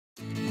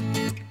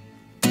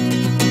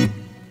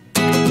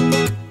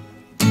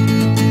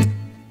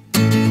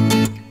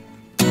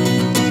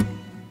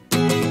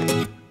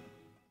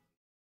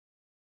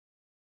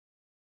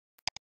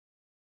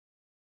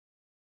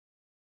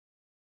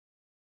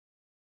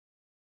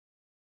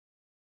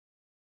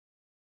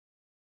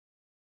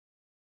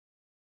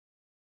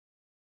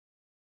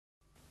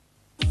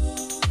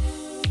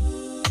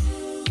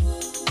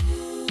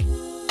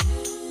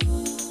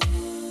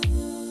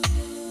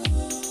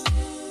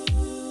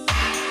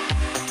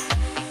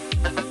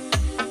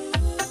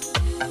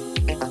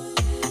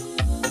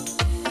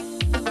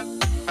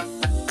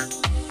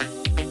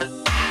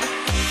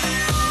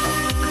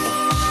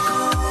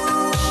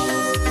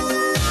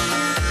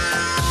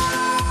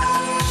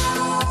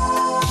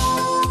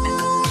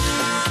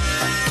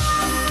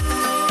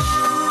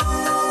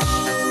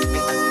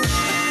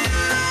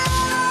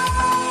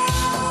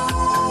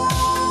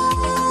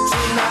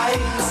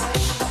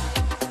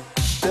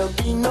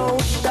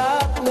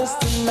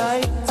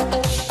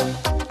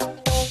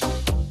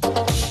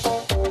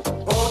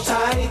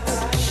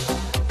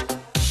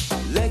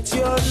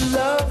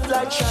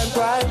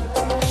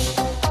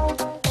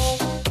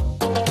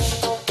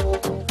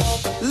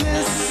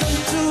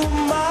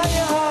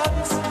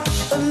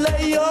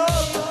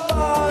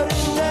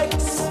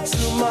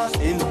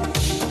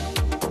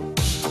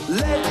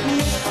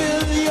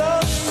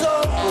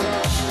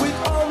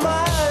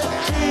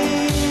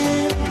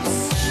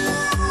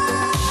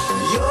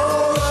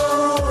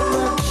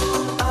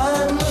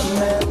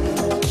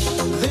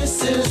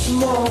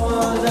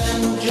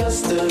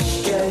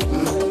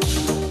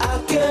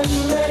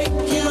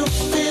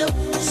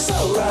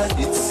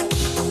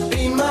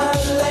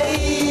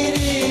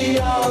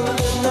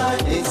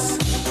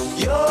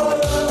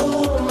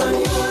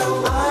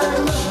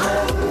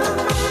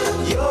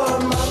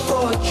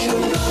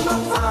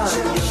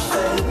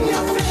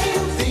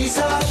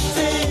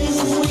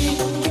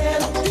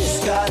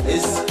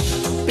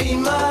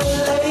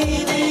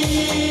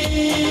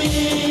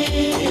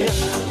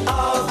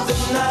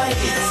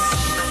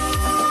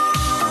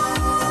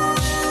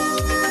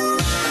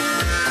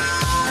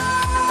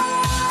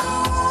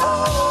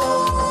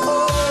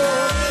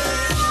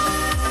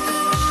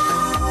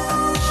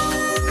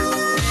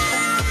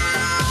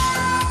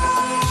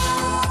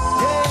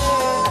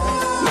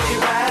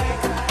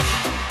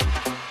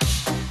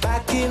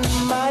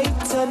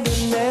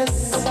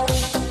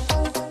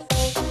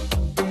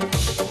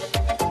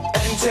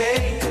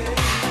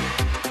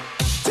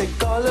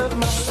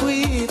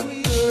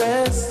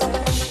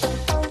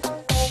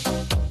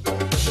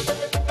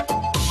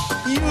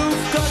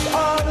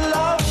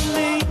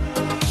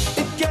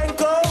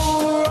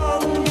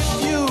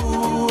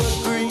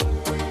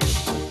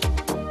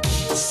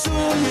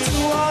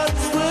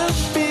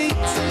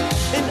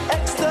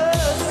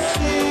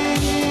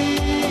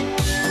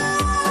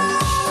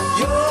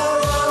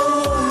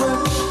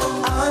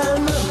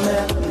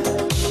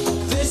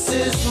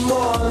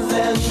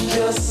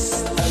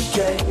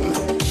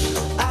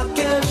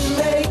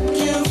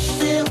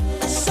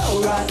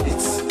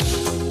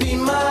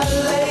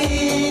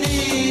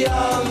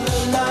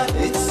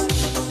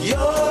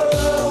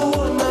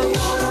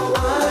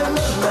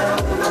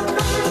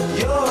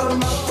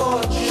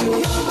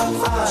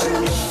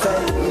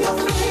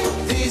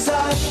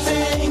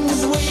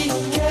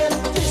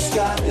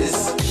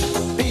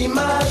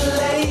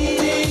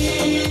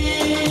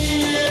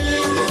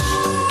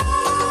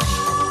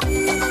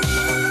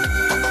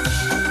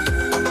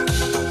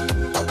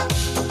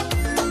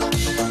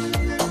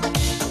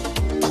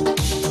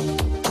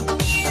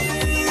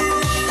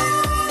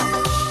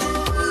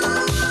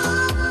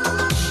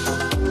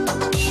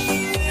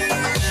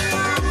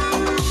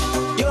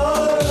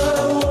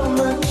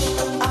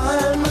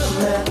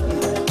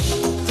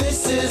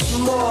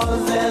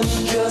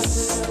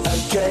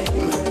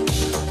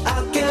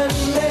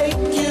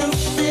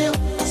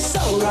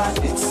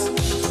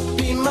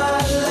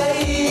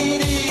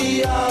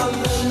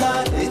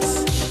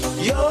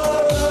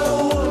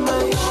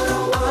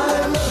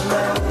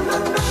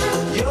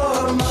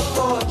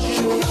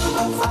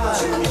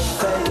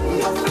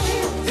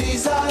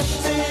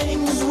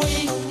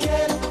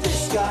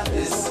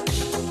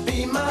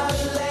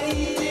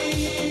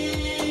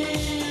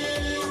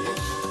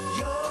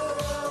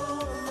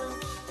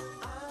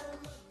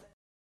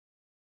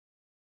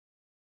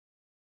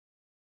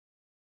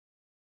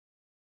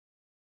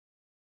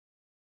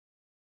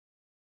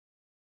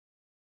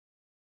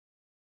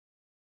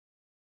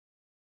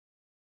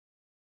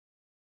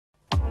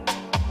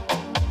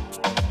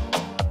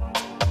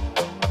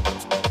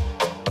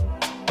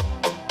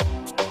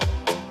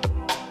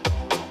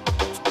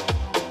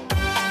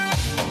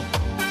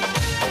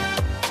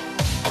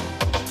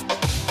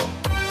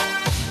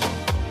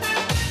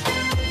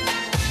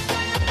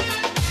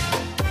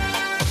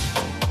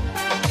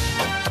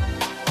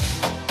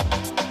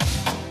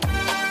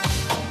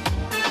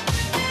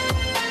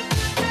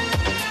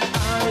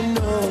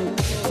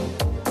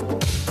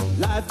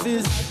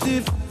is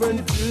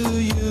different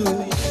to you.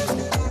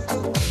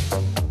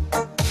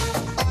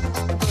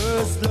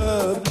 First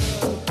love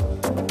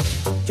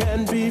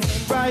can be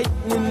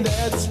frightening,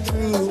 that's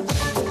true.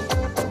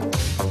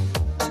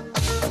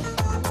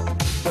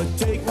 But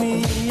take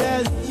me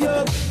as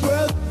your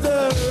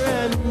brother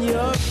and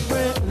your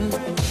friend.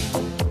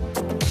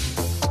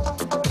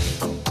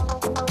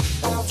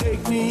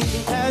 Take me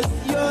as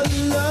your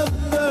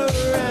lover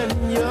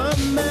and your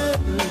man.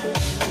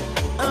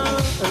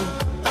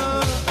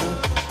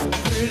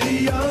 Pretty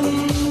young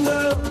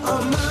girl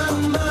on my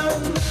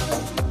mind.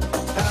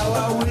 How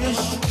I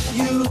wish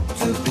you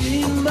to be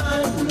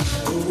mine.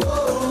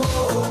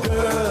 Whoa,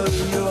 girl,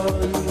 you're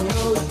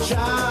no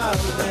child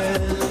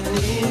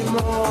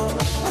anymore.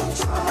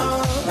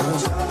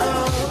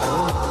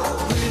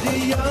 Pretty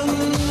young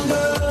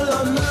girl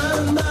on my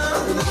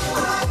mind.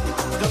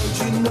 Don't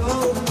you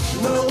know?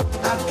 No,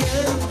 I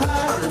can't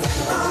hide.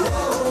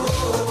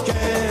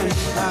 Can't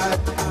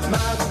hide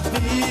my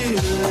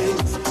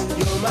feelings.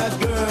 You're my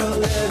girl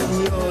and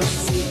you're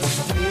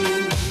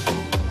 16.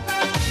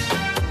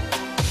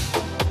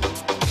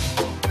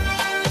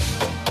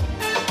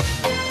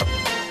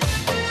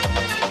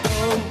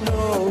 Don't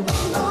know.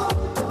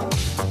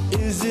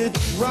 Is it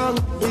wrong?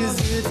 Is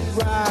it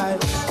right?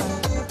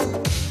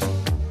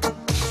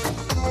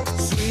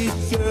 Sweet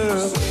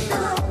girl,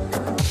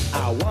 I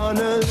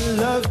wanna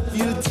love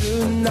you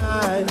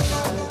tonight.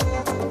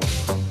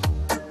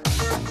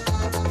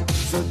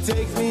 So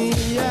take me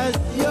as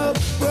your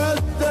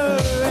brother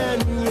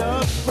and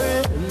your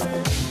friend.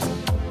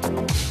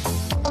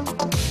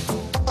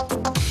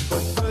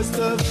 But first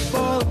of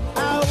all, I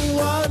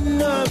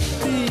wanna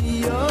be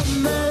your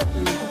man.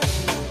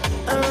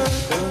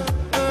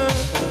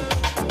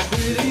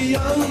 Pretty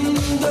young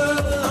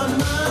girl on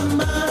my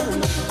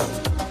mind.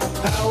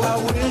 How I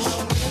wish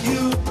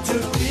you to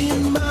be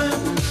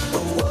mine.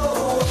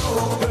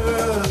 Whoa,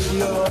 girl,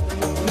 you're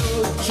no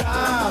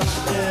child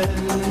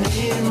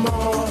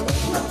anymore.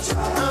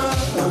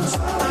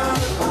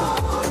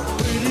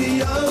 Pretty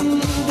young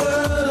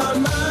girl on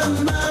my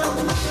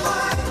mind.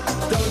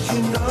 Don't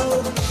you know?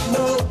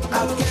 No,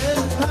 I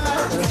can't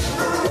hide.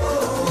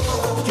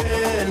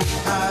 Can't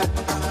hide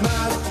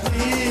my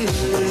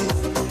feelings.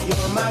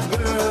 You're my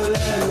girl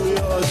and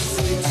you're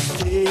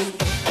 16.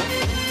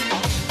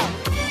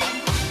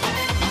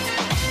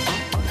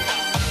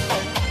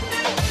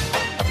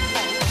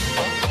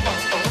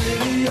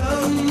 Pretty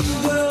young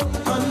girl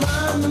on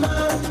my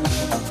mind.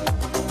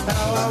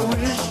 How I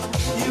wish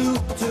you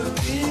to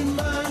be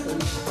mine.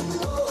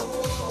 Oh,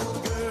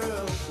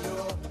 girl,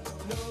 you're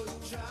no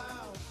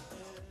child.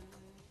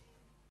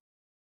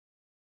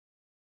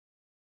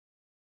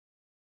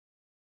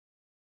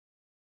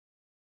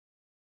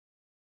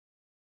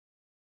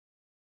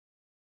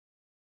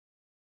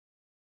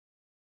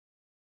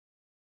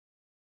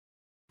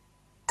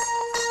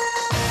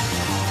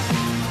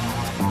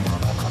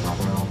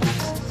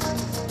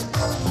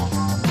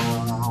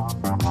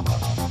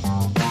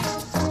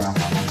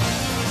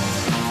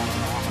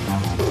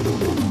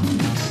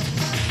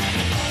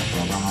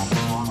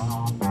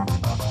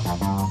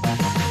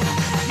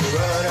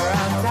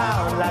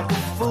 Like a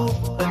fool,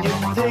 and you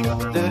think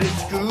that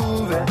it's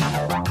groovy.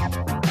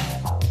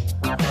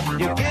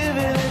 You're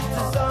giving it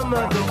to some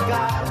other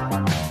guy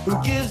who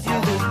gives you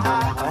the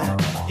eye.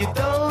 You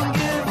don't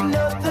give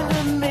nothing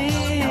to me.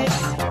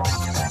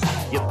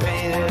 You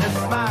painted a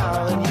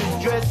smile and you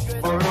dressed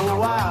for a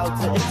while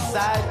to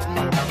excite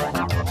me.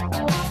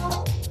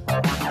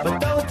 But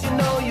don't you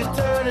know you're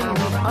turning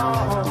me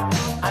on?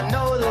 I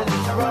know that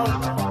it's wrong,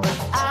 but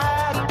I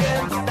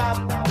can't stop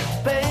the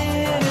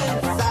pain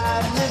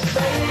inside me,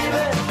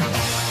 baby.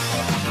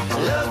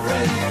 Love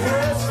really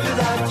hurts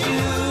without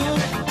you.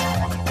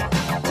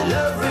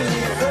 Love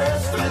really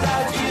hurts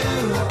without you.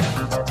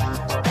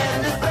 And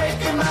it's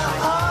breaking my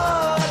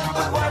heart,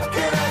 but what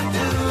can I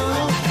do,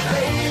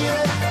 baby?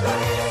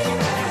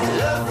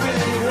 Love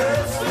really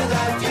hurts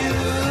without you.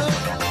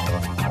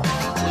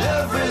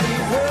 Love really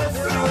hurts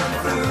through and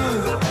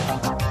through.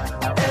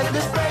 And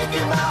it's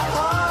breaking my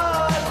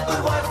heart, but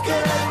what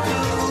can I do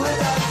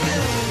without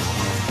you?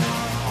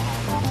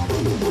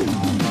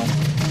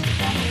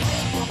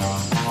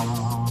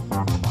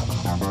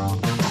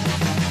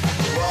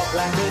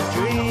 Like a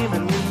dream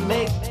and you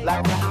make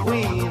like a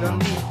queen on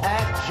the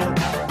action.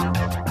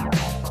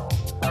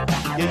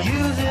 You're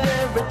using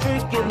every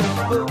trick in the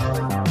book.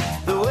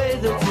 The way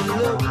that you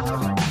look,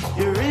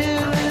 you're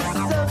really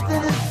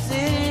something to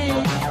see.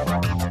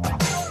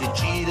 You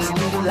cheated and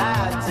you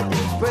lied to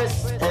impress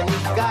any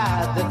guy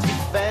that you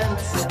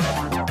fancy.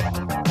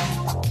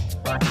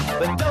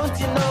 But don't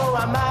you know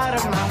I'm out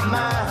of my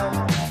mind?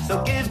 So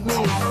give me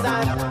a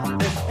sign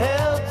that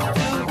helps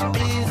to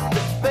ease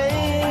the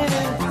pain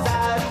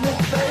inside me,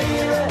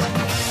 baby.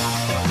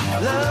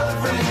 Love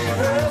really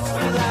hurts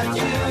without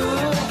you.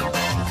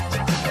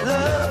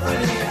 Love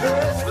really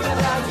hurts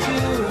without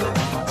you.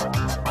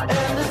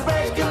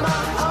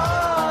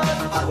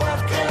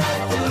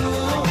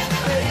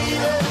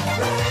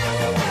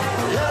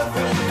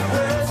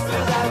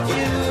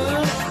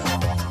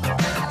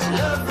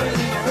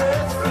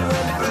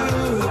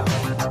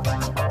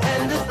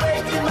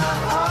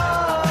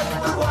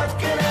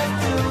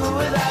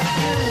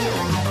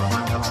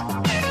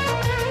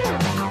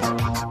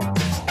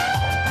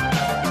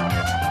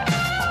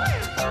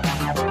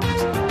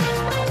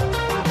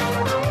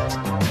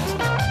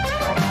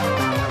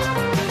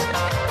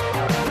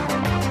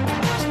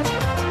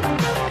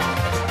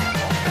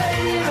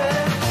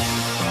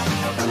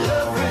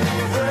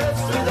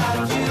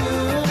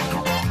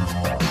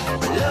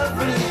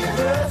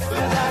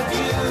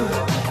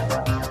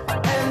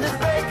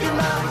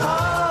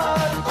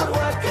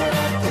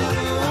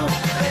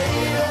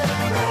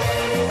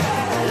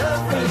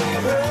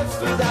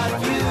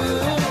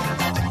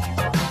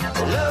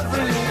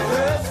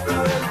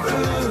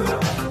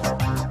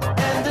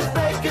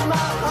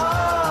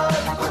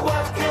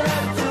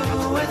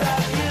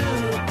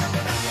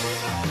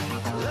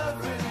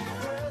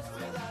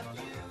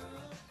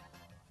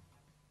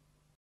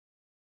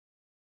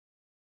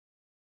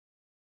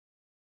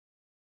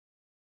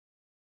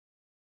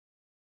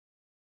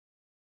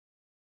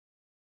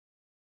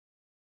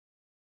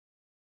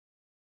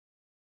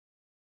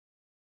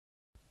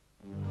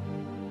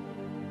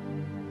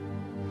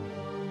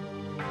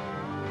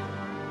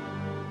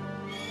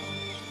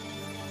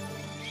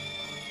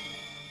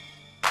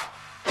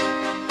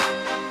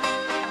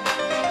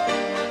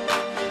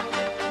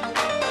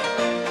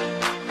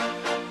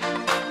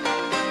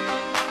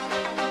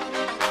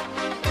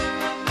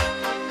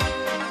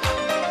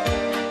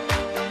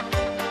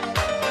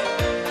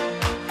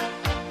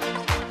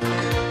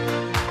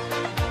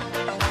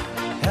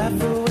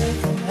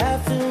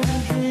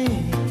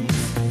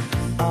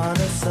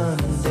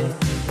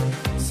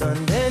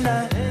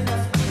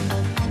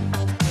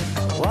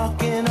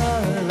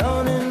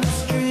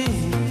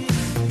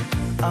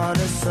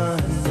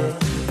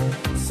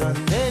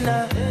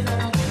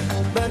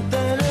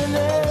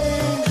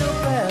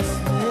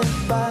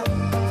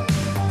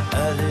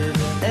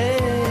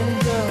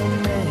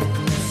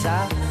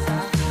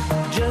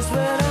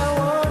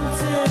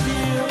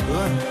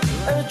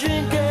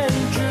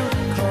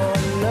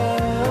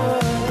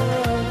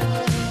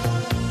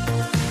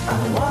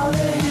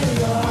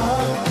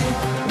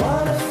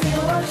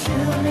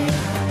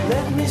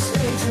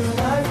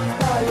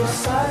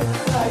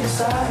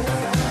 side.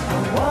 I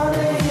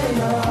wanna hear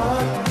your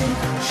heartbeat,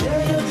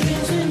 share your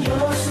dreams in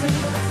your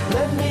sleep.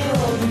 Let me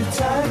hold you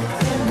tight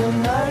in the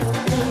night,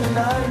 in the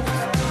night.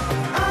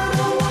 I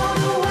don't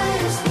wanna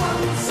waste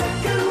 1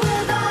 second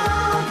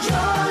without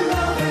your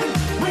loving,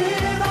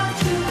 without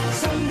you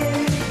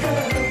someday,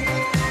 girl.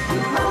 You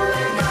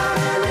only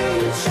gotta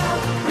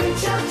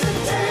reach out to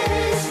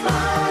taste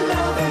my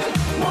loving.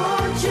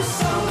 Want you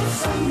so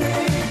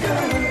someday,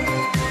 girl.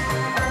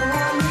 Oh,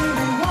 I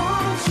really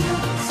want you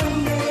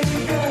someday,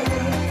 girl.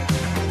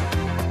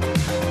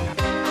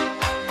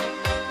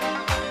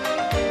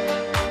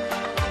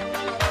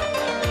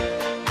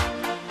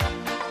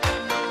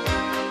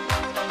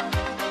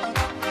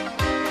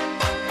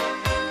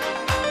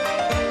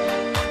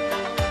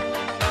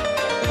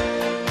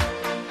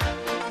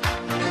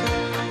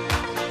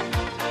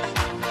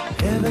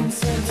 Heaven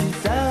sent you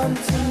down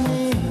to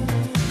me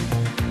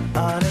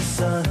on a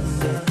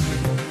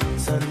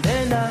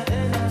Sunday night,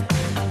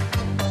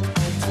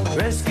 to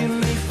rescue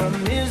me from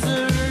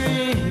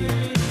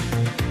misery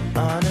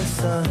on a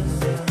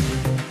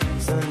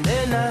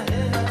Sunday night.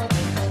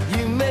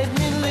 You made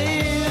me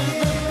leave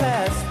the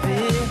past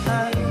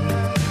behind.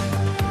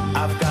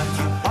 I've got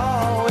you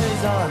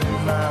always on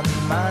my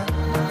mind.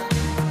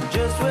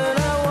 Just when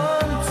I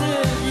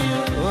wanted you,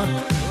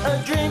 a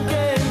drink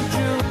came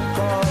true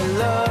called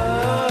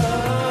love.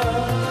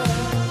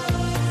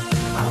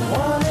 I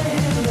wanna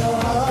hear your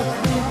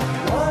heartbeat,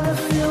 wanna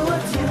feel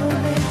what you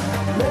need.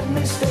 Let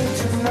me stay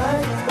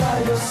tonight by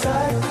your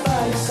side,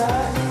 by your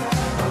side.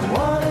 I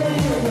wanna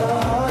hear your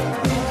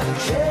heartbeat,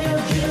 share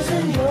your dreams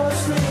in your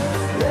sleep.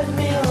 Let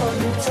me hold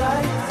you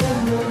tight in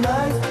the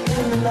night,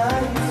 in the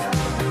night.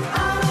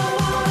 I don't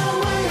wanna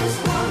waste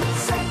 1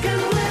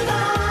 second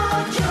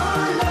without your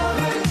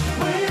loving,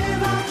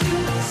 without you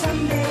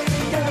someday,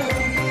 girl.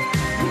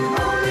 You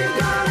only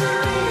gotta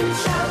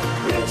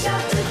reach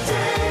out to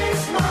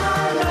taste my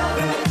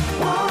loving.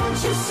 Want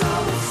you so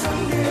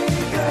someday,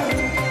 girl.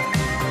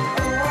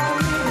 Oh, I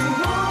really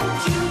want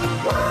you,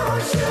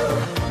 want you.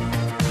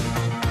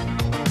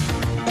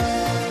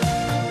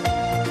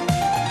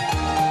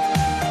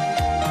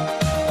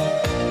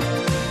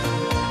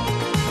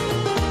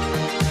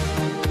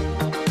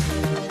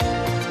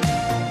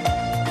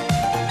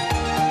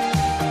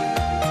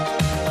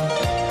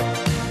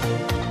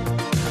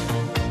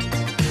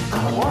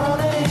 I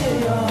wanna hear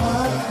your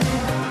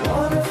heartbeat,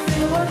 wanna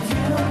feel what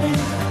you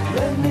need.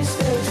 Let me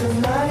stay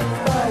tonight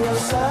by your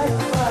side,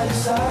 by your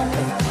side.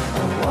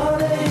 I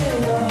wanna hear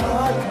your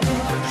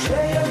heartbeat,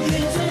 share your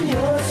dreams in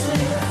your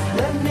sleep.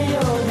 Let me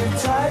hold you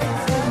tight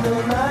in the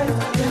night,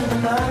 in the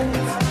night.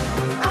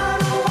 I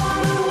don't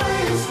wanna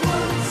waste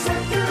 1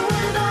 second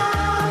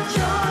without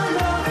your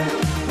loving,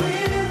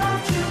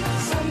 without you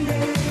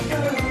someday,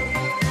 girl.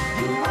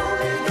 You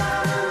only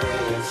gotta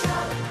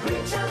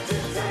reach out to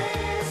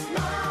taste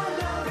my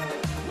loving.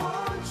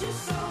 Want you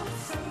so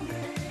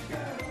someday,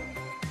 girl.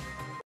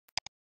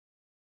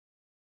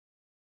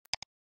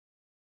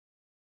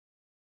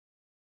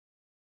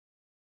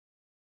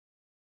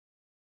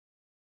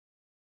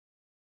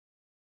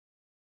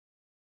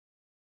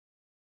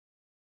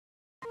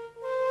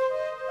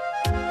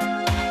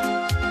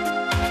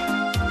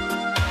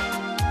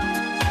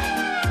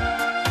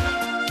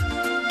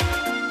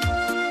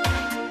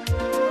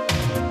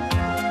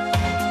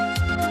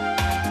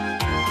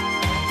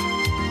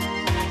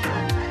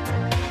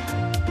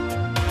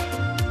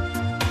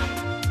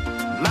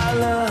 My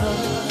love,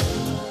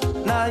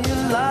 now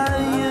you're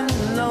lying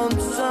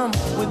lonesome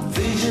with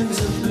visions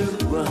of blue,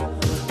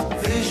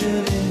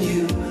 vision in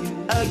you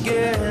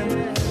again.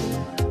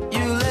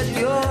 You let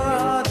your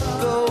heart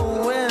go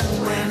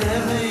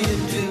whenever you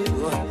do.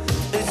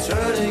 It's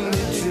hurting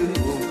me too.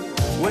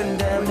 When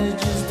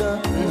damage is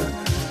done,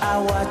 I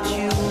watch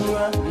you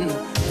run.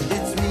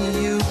 It's me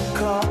you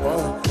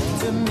call,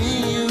 to me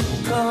you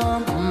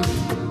come.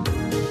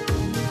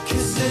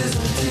 Kisses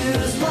and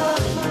tears, my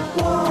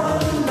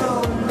one and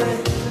only.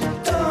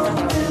 Don't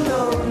be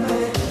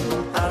lonely,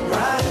 I'm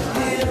right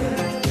here.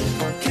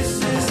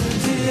 Kisses and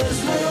tears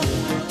will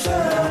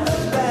turn a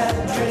bad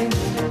drink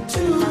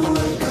to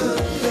a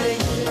good thing.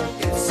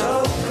 It's so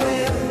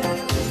clear.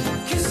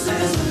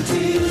 Kisses and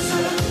tears,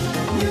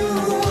 you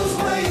was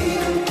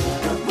waiting,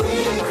 but we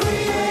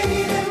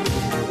created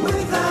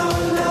without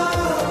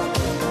love.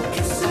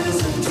 Kisses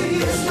and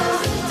tears, my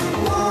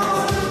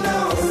one and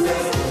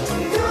only.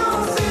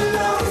 Don't be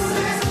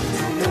lonely,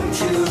 don't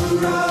you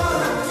run.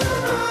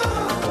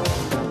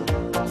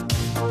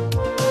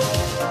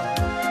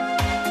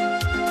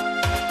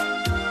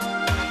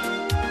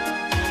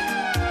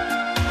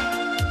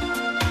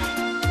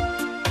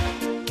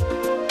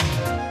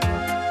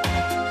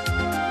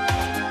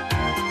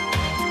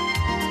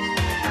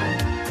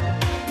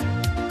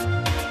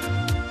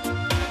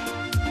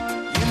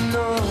 You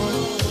know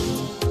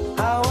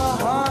how a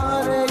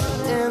heartache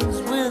ends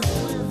with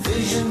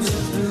visions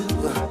of blue,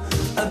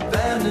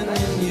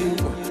 abandoning you.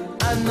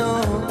 I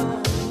know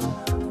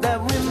that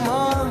we're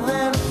more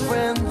than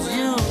friends.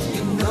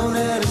 You know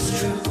that it's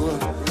true.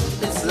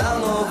 It's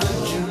long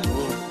overdue.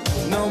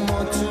 No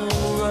more to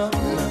run,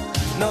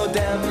 no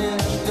damage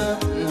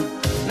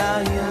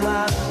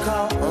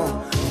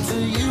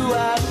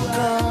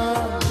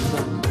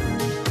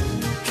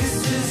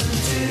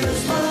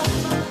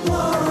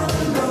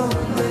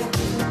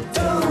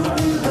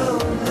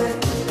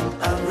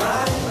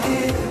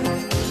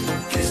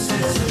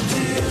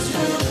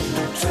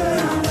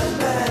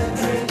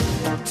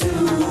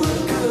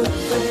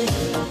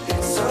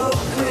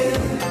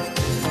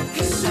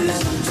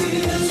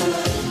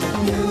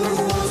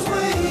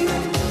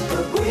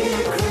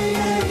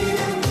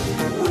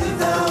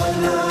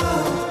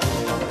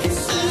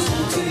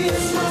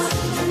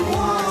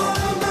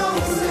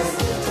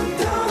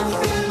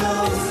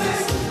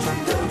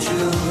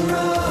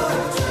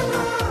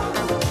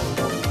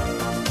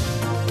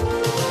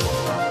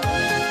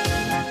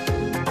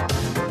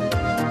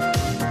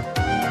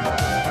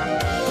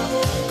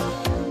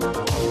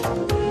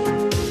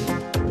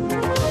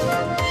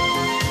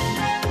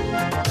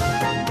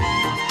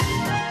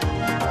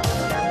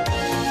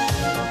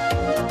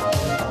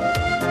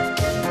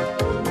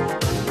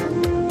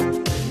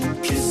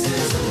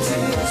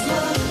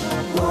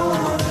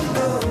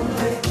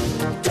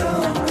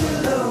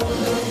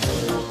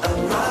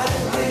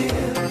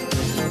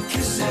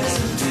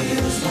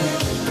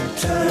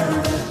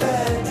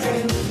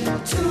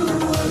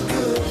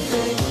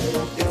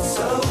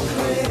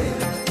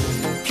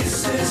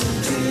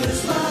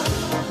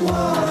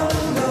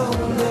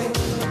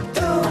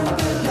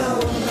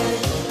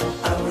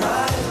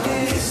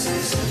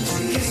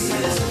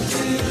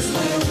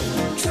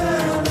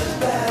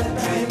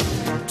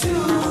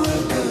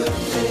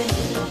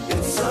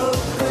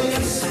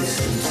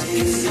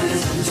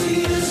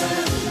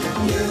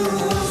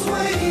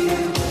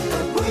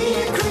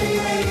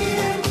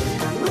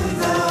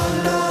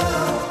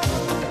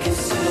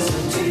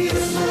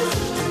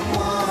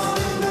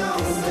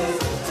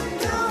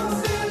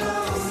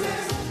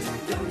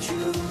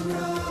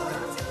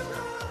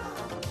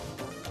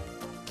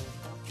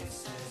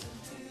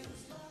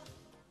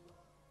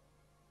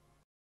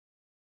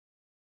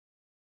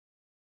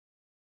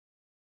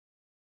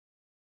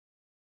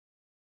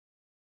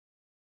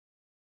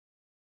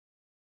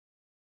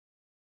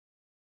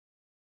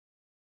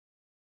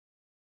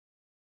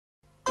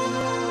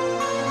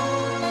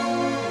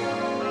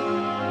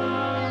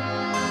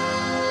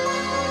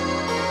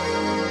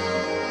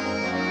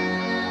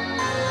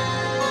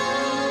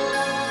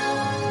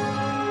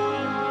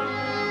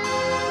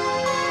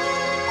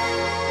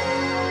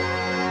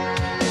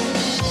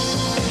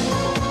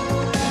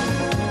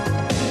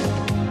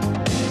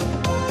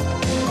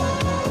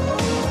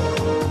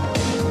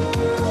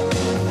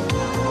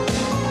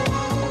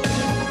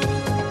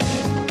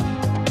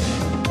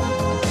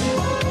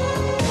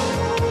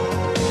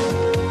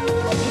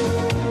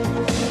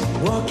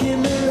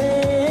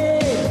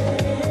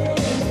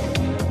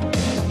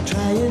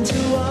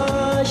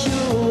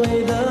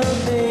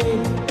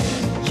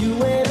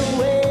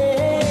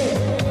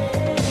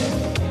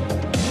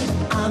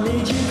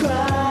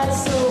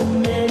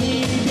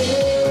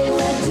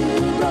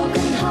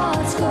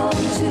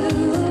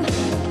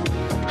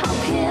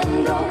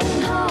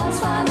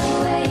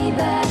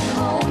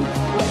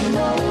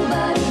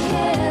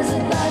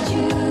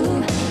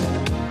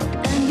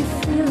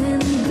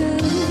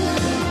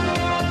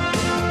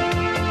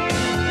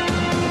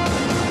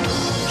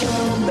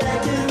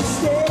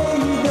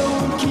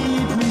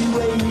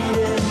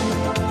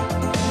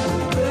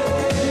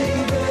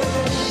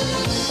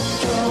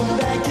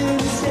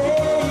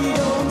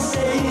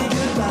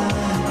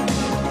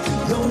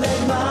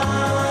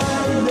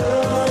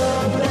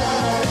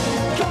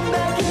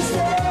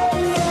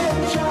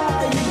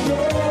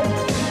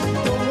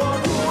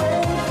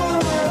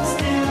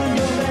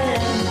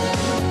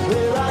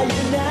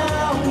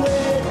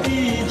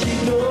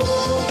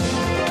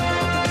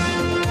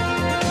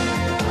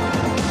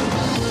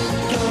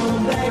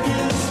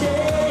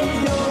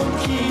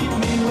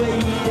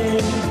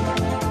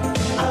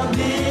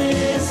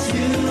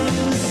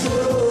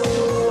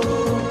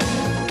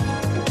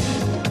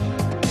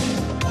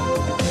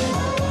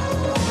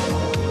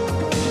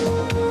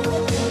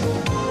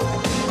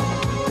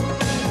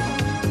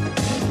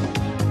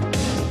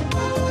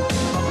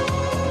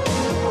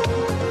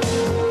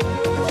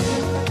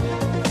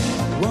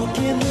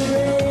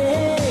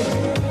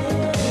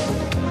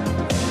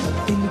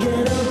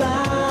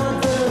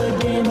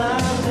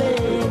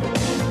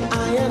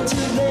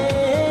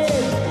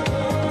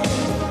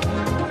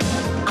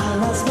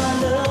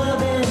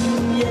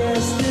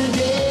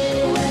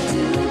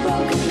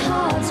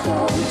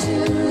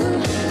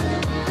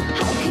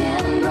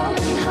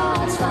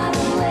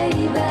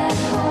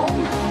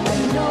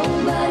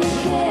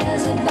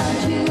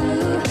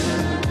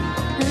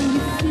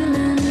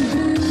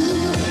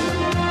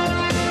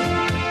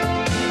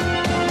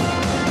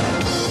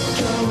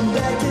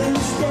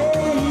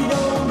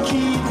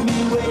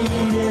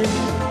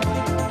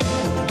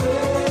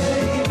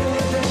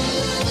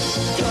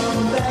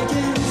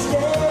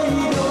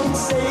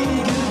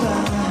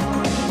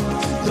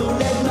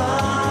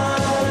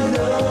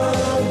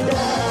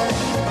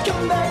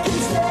Come back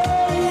and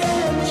stay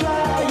and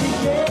try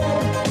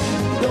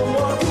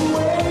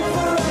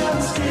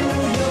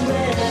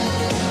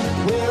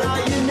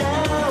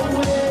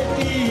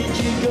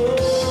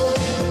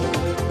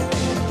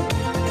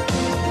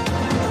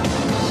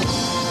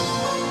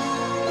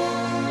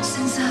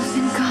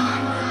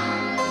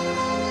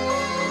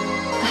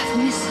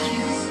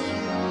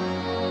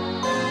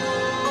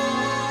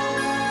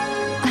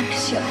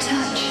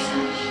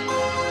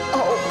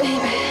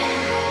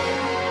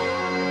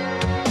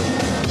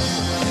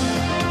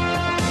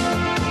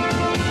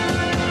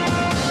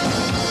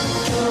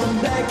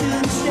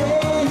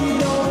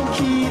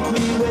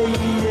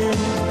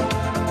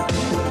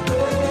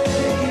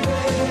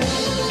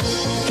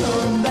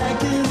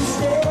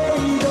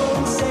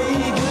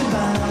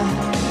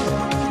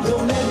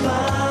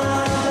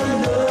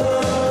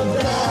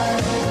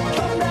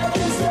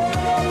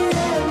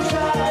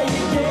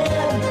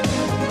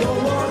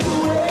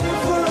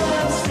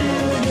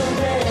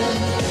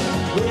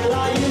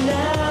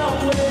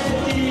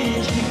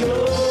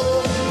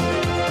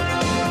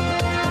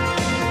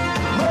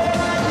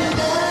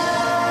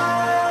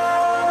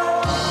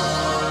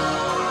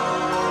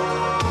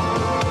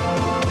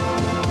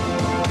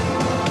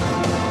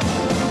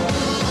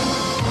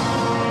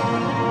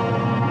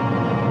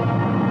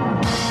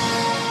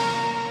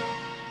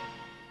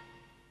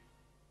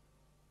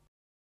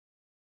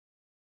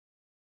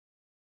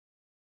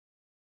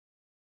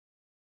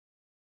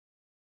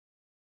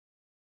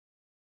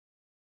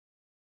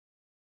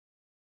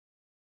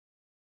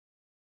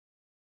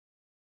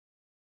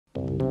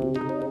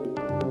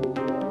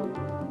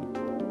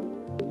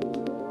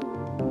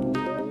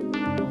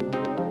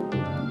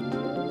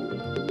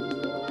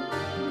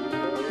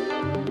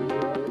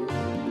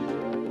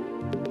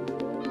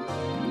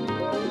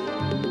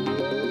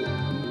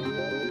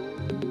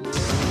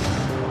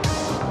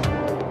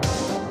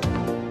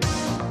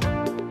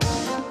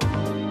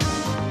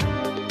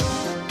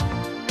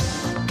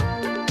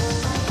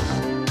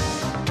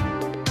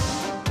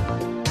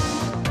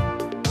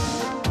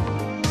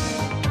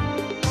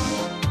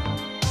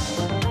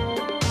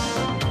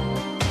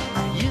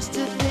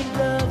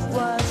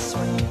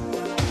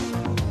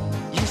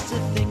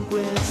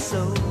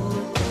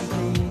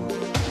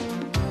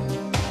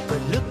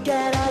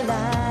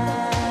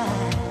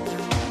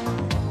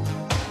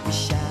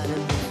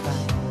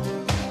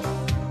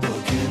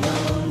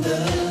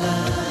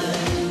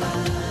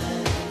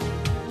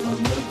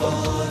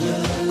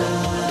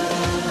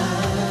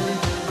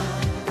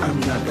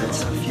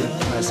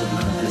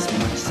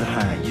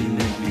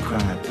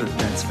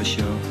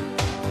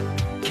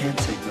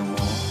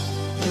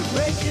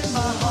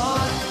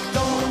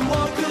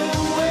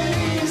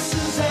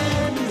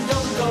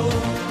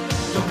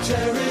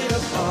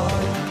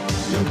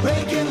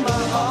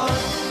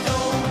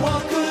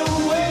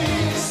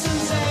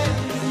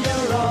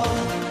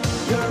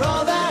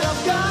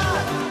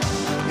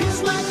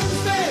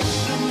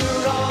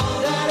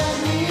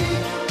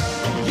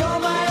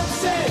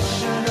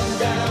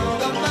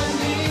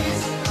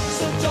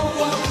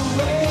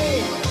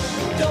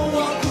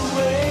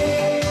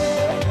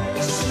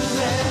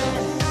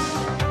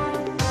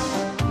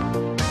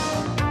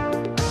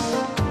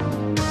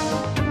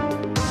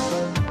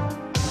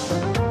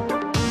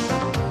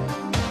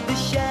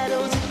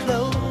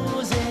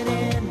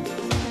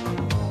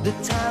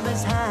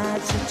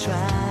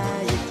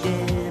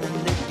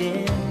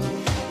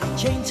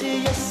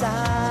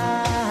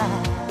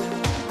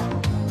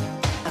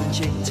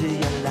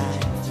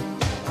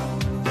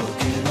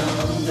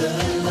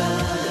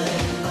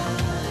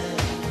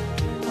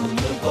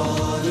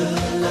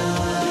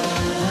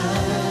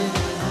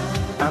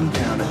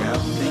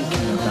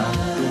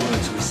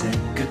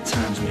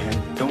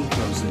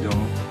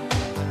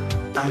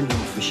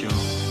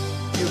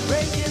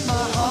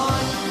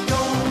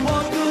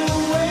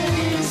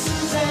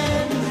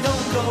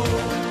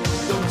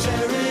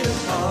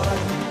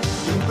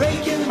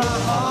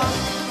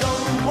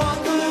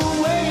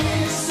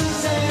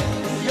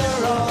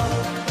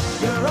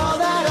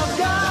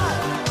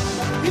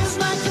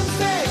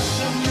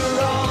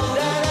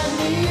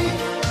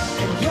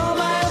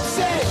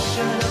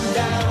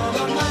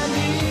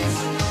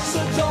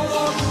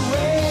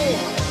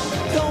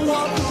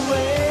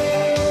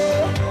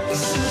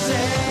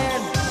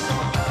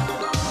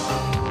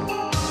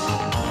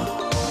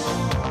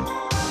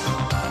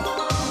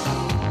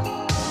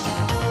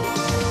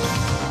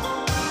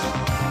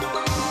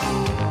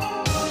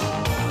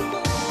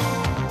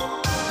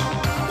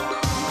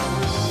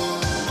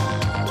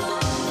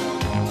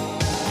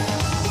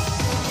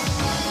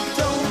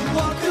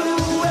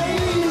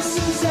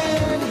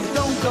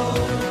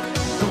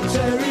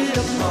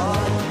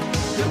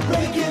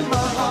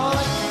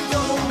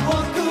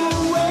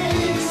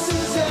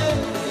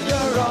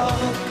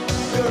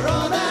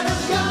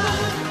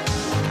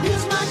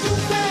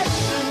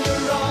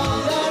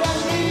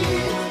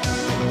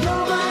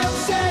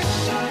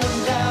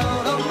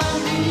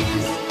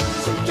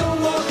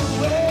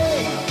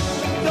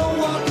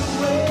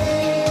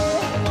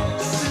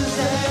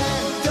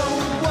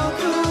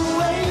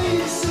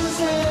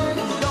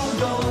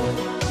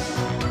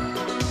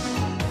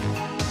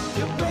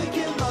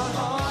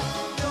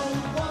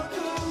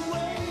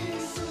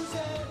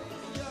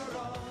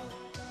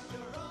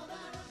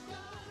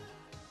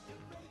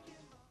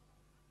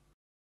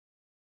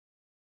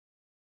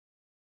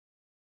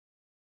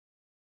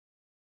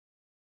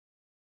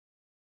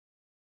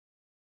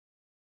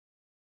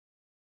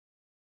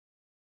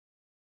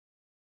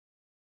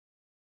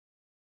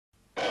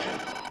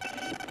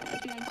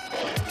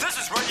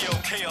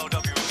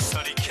KLW in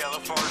sunny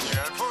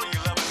California. And for all you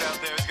lovers out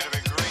there, it's going to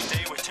be a great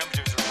day with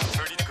temperatures around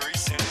 30 degrees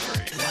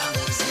centigrade.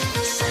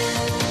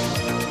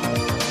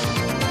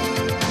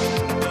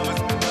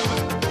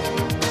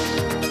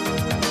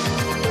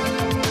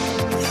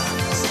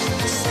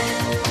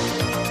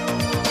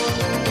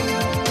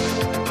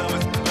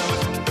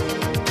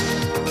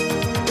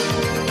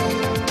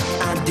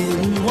 I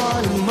didn't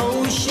want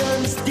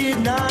emotions, did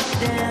not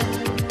dare,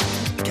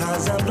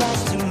 'cause I've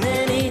lost too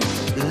many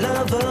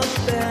love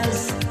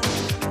affairs.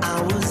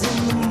 I was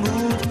in the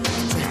mood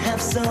to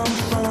have some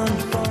fun,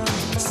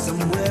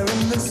 somewhere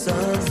in the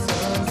sun.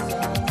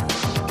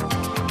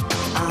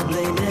 I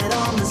blame it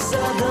on the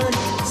southern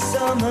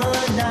summer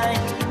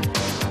night,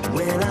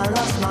 when I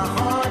lost my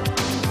heart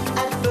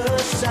at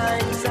first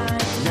sight.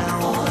 Now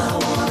all I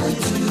wanna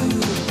do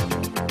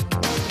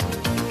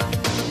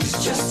is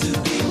just to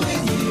be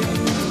with you.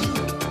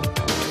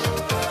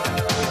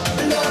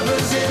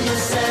 Lovers in the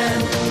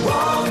sand,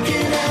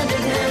 walking hand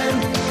in hand,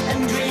 and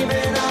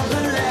dreaming of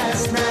the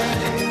last night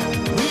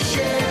we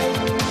shared.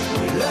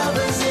 We're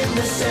lovers in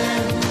the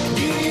sand,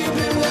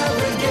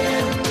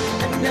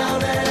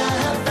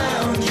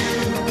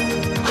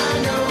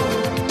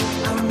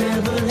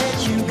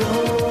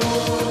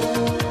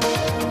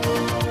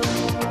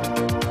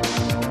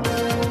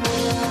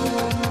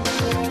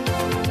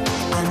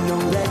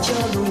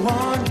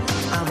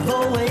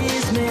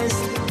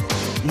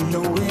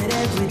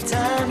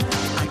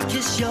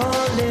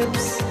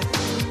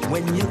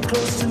 When you're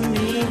close to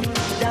me,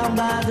 down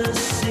by the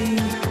sea,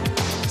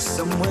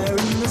 somewhere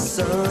in the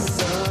sun.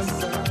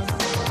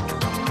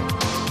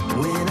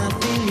 When I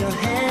feel your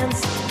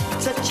hands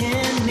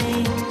touching me,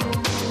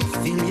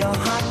 feel your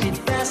heartbeat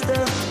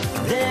faster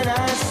than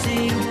I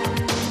see.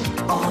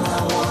 All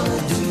I wanna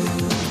do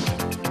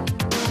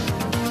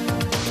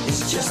is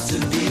just to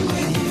be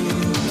with you.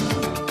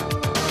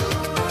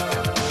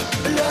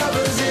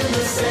 Lovers in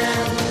the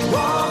sand,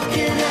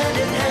 walking hand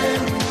in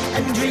hand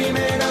and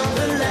dreaming of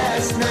the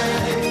last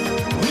night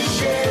we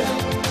shared.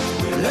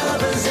 We're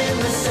lovers in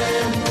the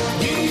sand,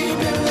 deep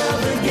in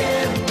love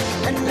again.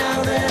 And now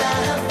that I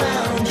have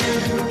found you,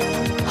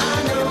 I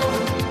know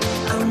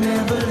I'll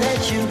never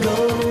let you go.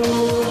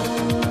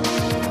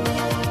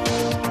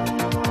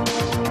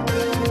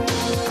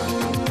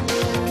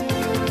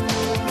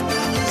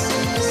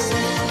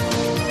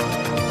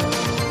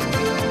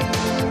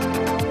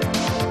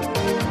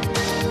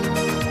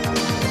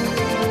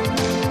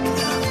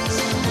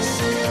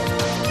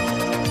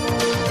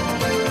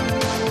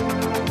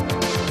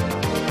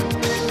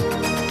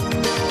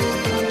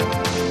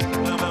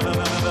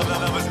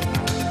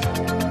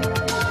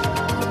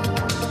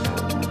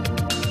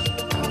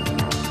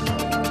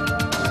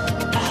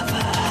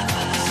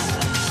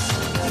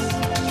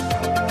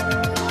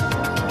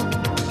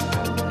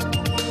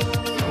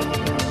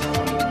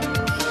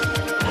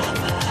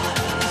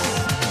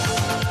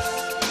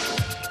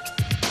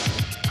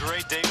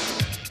 Great day.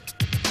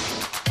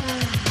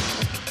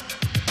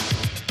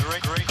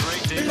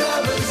 Great day.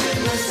 Lovers in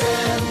the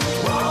sand,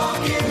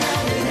 walking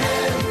hand in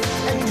hand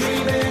and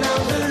dreaming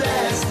of the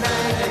last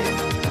night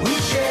we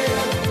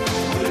shared.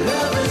 We're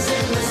lovers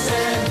in the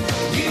sand,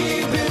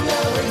 deep in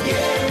love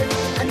again.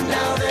 And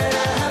now that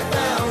I have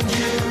found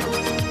you,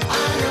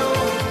 I know.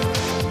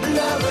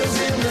 Lovers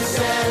in the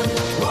sand,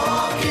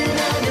 walking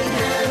hand in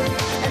hand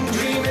and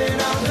dreaming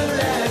of the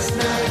last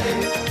night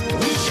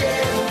we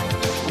shared.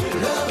 We're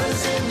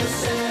lovers in the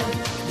sand,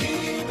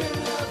 deep in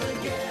love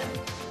again.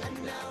 And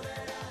now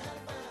that I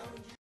have found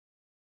you.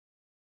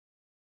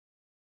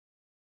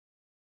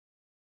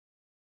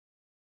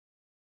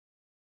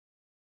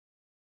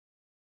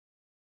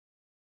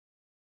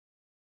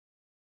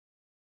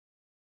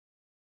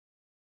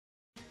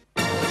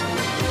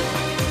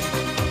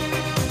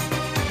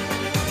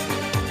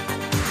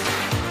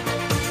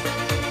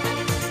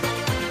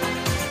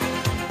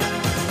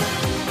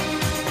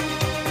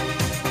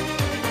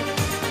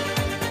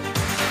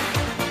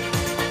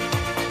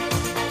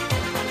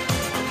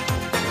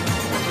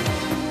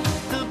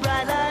 The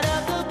bright light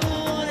of the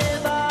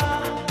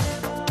boulevard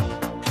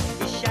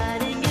is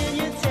shining in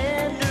your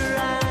tender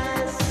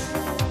eyes.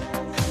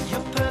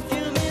 Your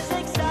perfume is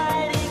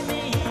exciting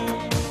me.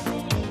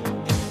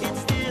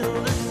 It's still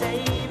the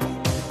same.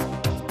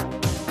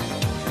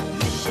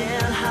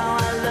 Michelle, how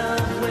I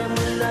love when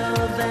we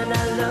love, and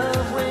I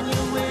love when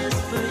you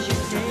whisper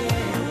your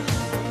name.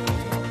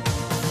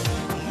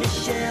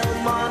 Michelle,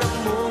 mon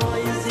amour,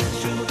 is it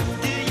true?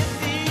 Do you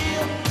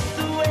feel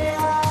the way I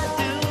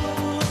do?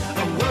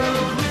 A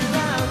world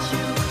without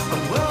you, a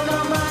world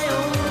on my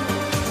own.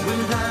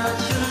 Without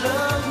your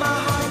love, my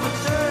heart would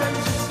turn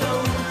to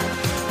stone.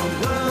 A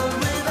world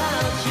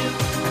without you,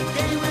 a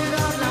day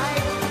without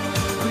light.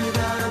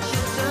 Without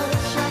your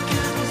touch, I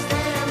couldn't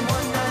stand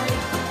one night.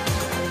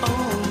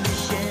 Oh,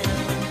 Michelle.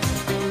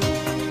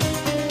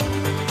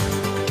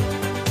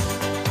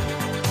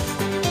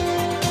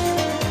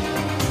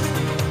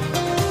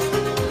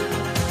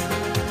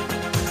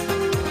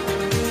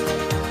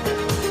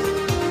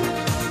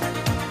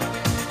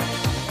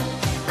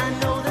 I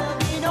know there'll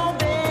be no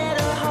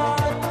better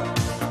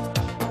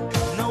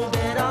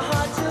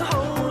heart to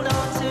hold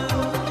on to.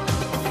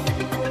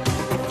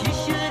 If you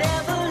should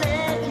ever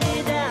let me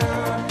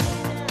down,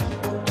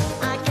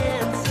 I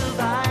can't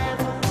survive.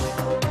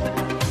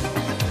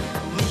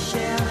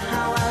 Michelle,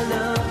 how I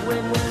love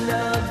when we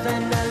love,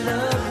 and I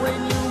love when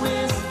you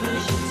whisper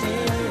your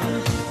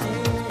tears.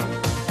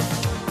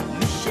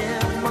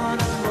 Michelle, mon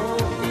amour,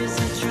 is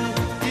it true?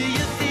 Do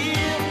you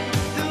feel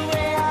the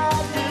way I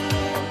do?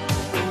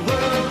 A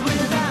world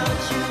without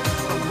you,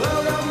 a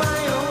world on my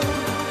own.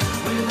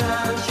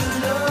 Without your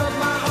love,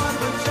 my heart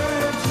would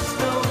turn to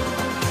stone.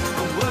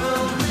 A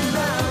world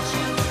without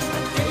you, a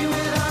day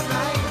without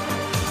light.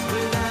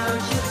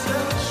 Without your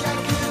touch, I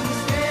couldn't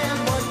stand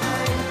one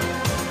night.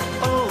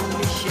 Oh,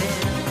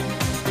 Michelle.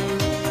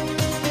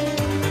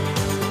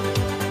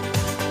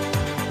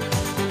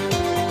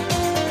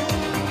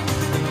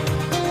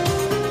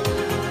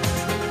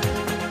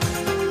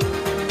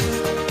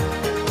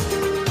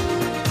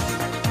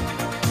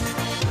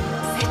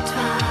 C'est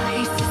toi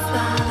et ce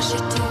soir je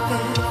te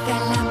veux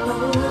faire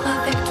l'amour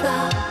avec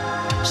toi.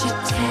 Je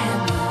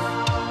t'aime.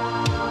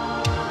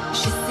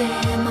 Je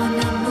sais mon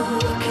amour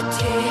que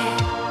tu es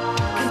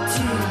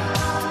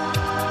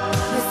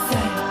le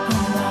seul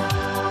pour moi.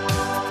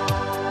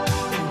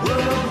 A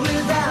world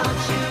without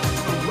you,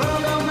 a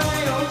world on my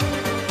own.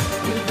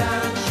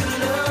 Without your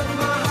love,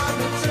 my heart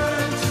would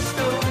turn to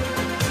stone.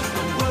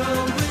 A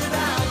world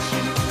without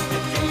you, a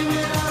day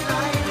without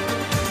light.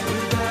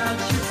 Without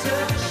your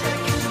touch, I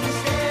couldn't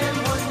stand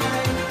one night.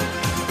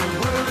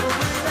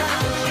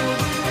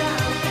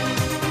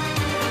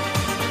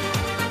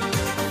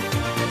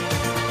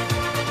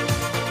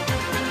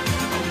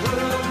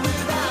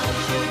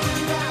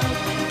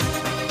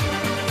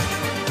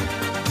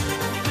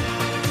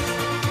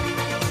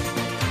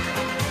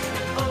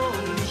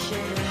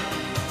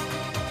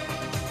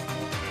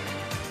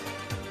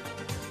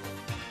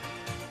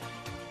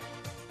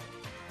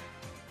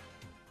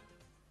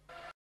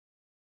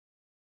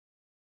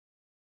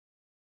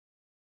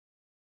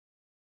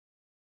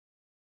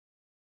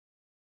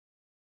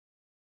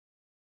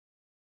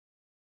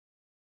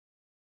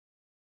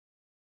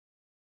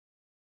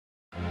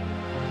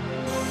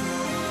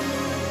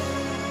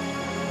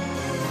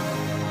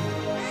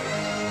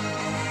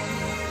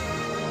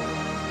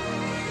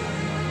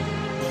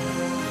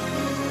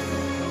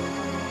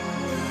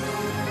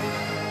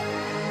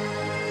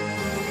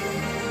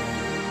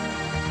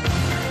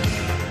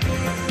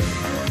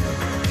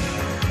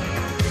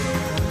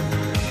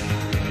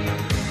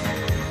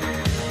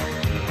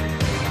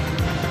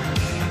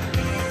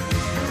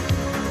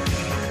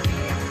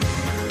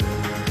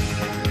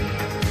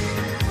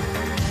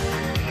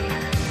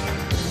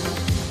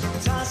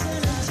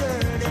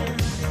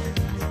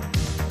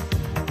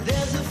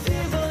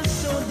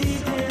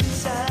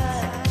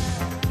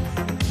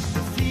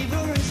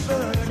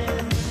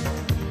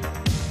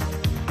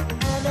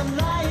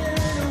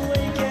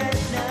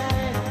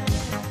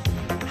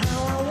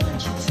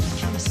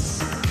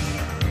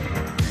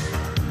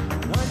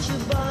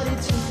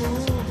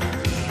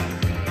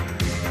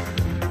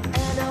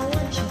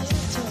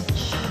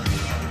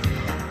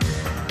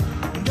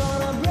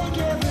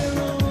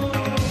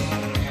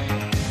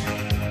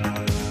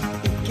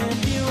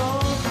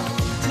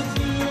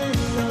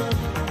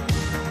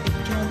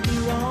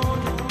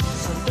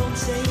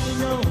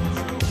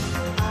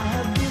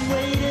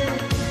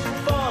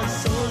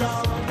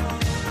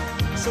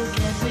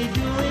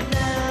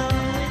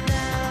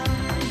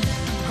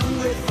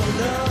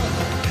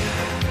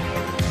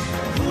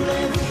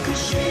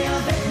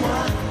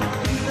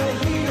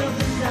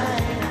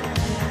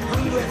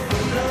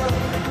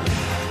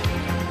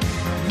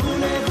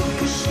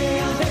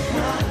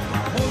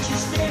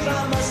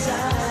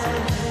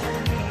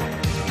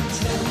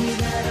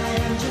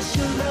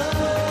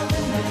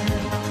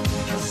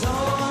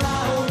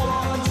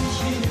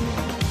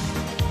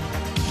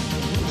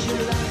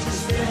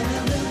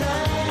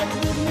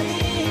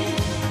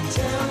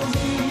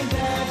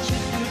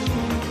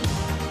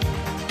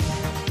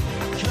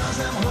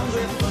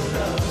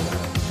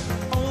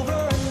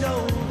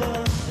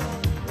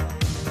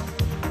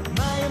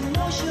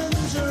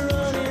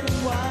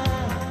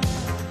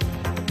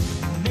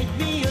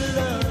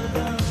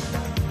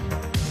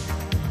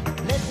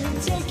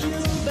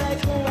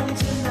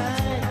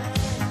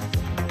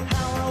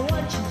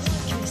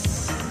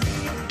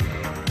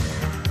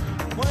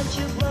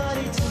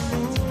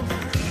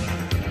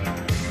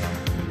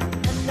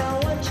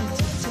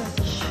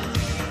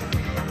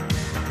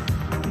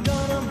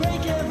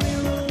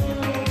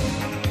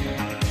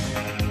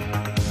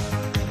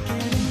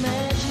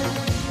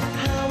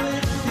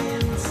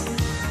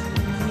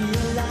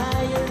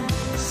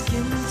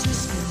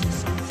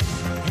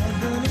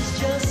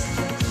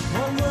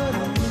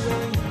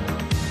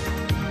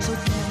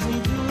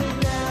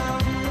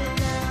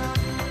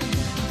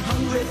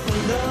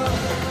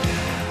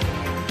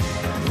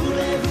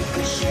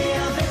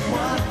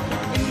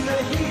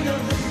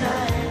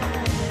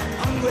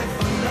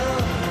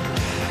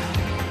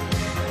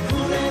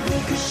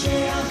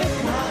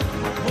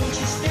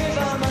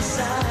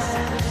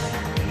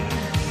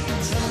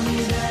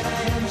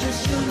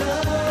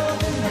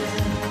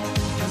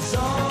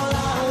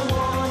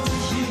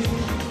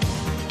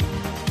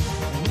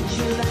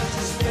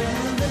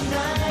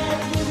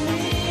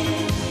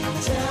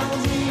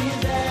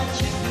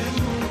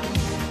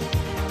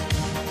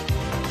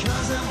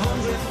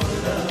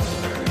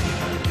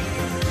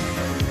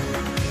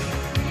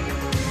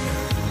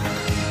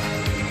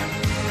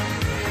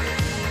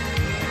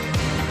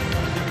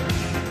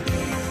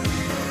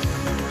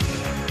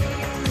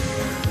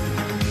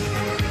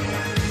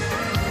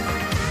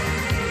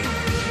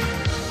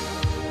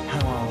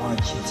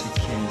 want you to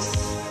kiss,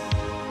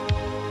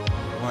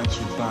 want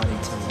your body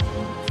to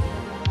move,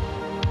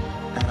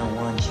 and I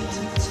want you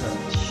to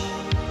touch.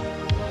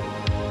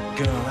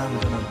 Girl, I'm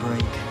gonna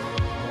break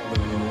all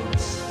the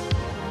rules.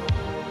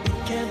 It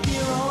can't be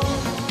wrong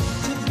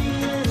to be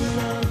in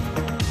love.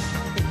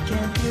 It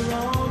can't be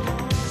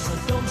wrong, so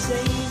don't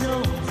say no.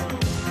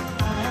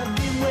 I have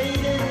been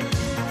waiting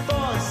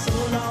for so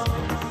long,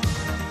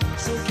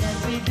 so can't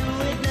we do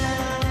it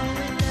now?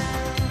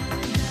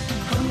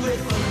 Hungry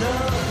for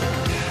love.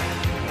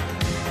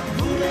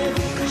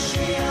 Voulez-vous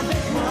coucher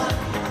avec moi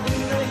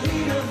in the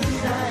heat of the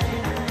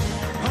night?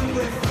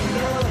 Hungry for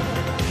love.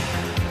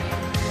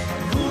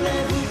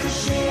 Voulez-vous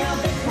coucher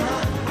avec moi?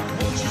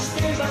 Won't you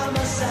stay by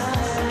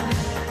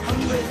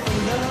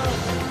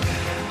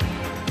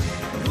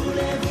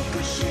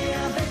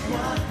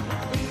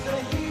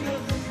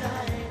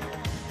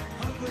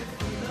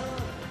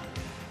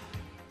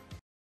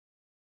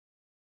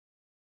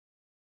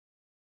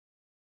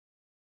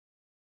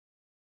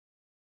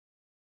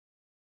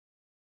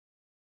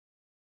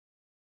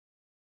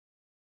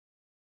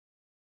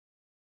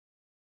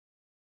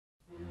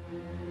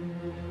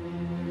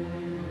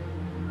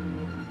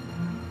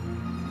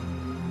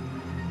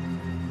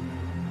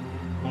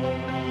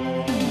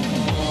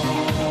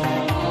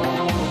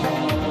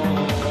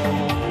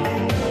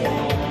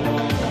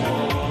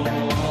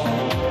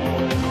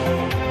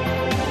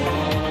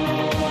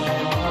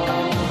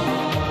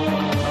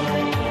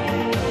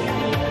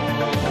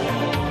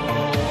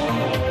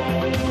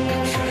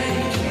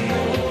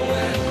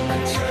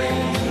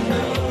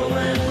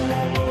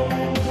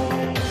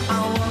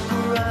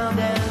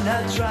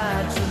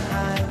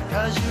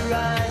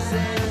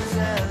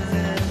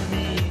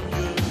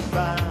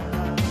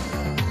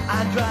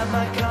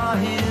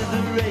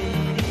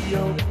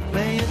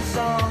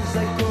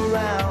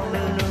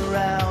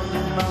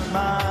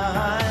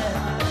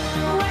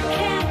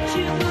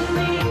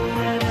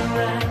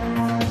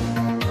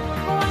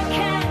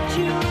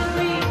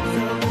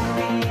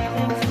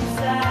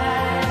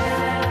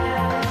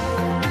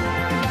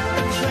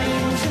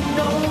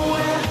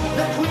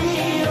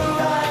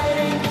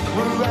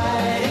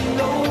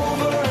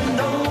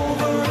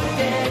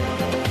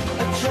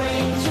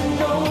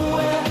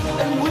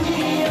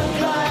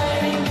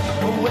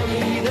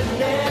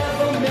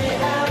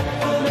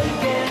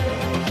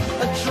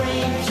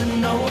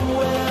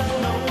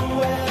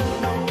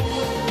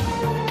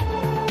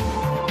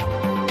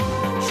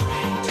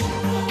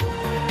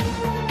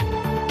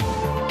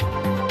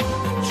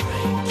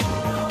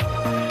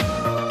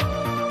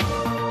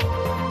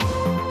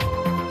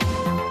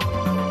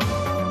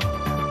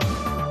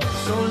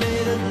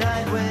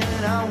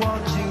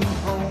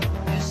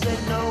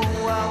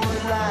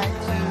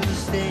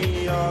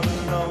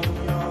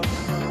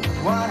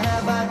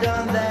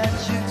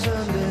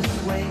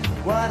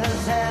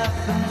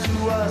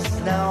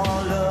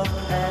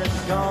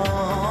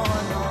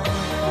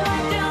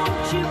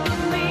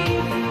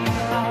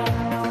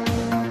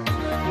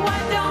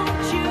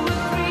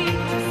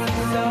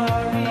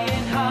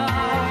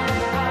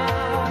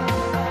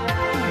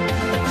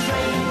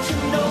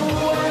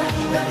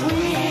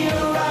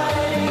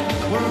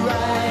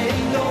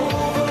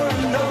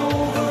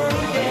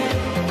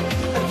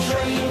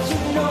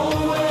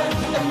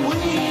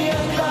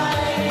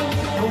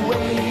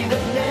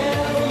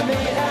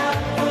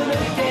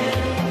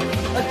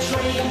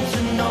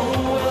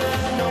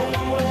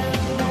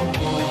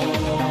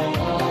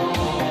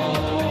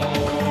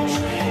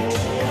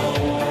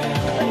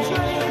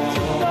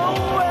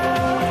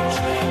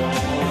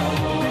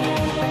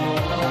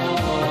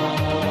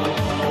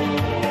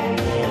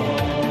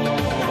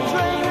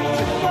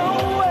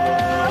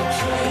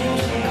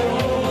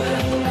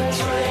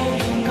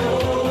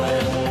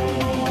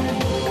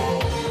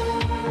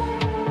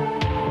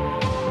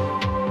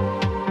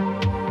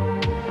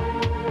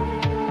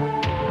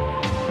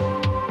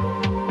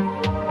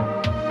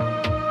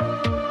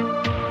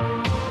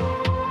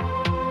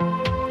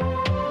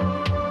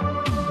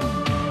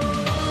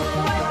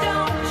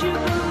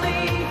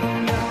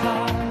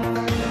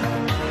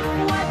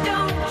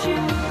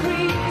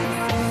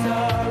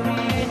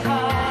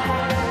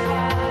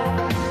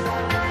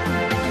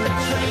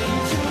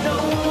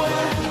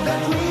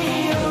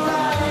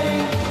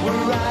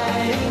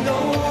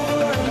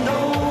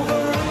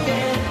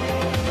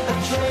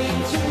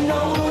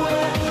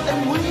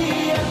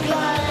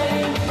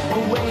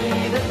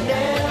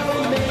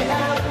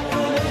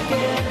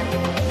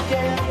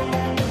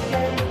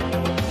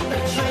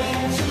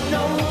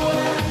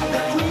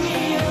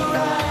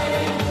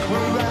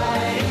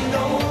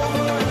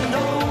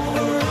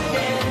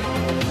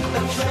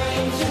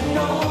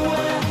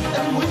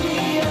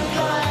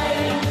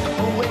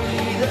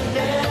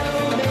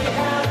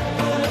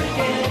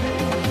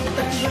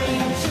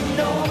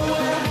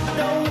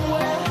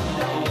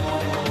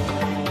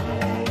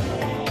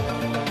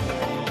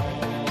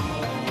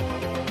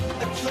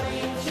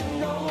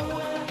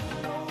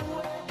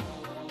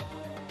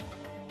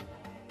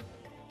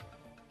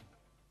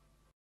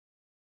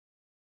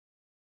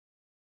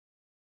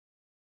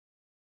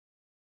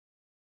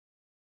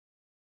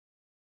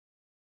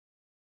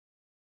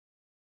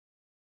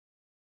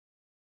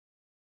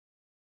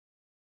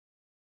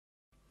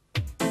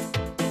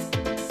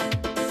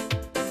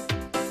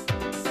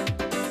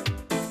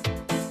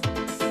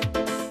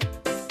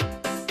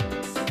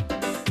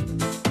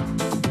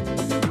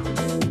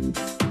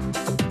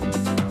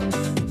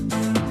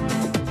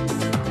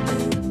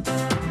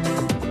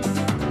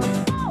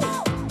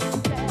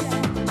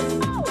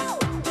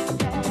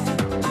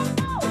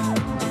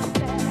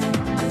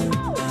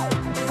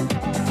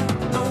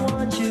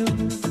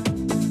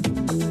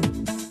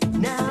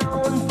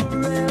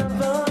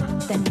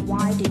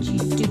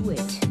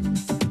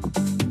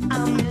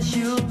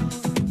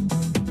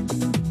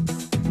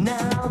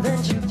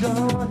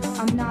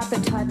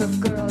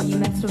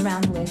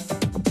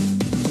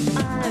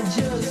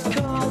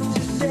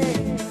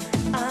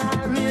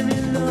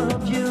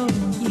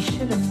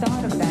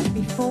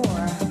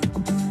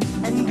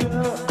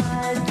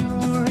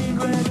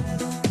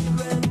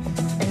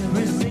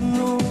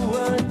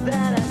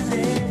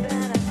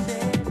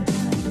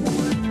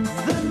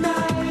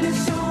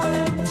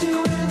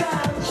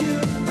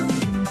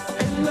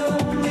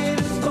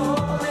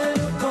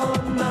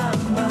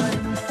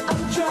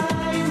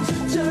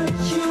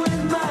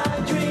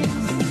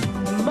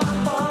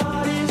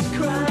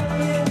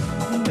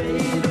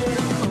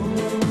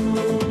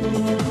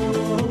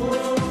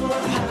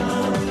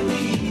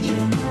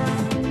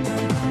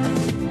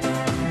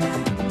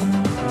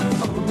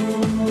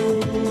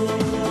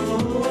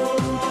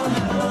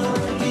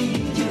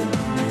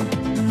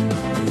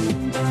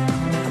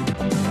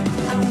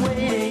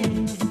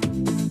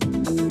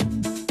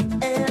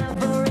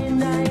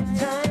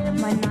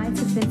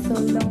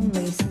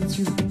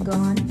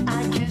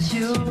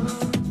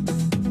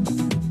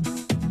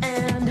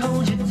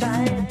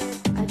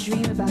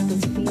about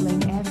this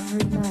feeling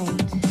every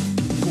night.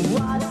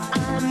 What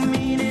I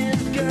mean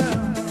is,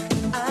 girl,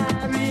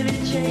 I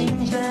really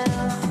changed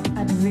now.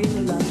 I'd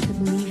really love to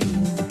believe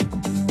you.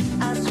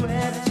 I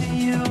swear to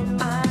you,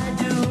 I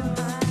do.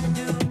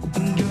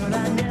 Girl,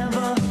 I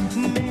never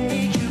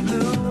make you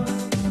blue.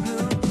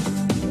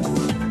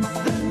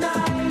 The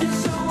night is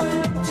so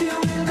empty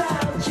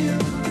without you,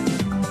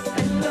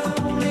 and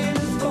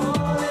loneliness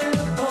falling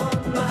upon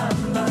my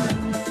mind.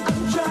 I'm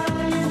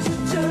trying to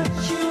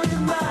touch you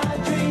in my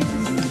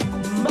dreams,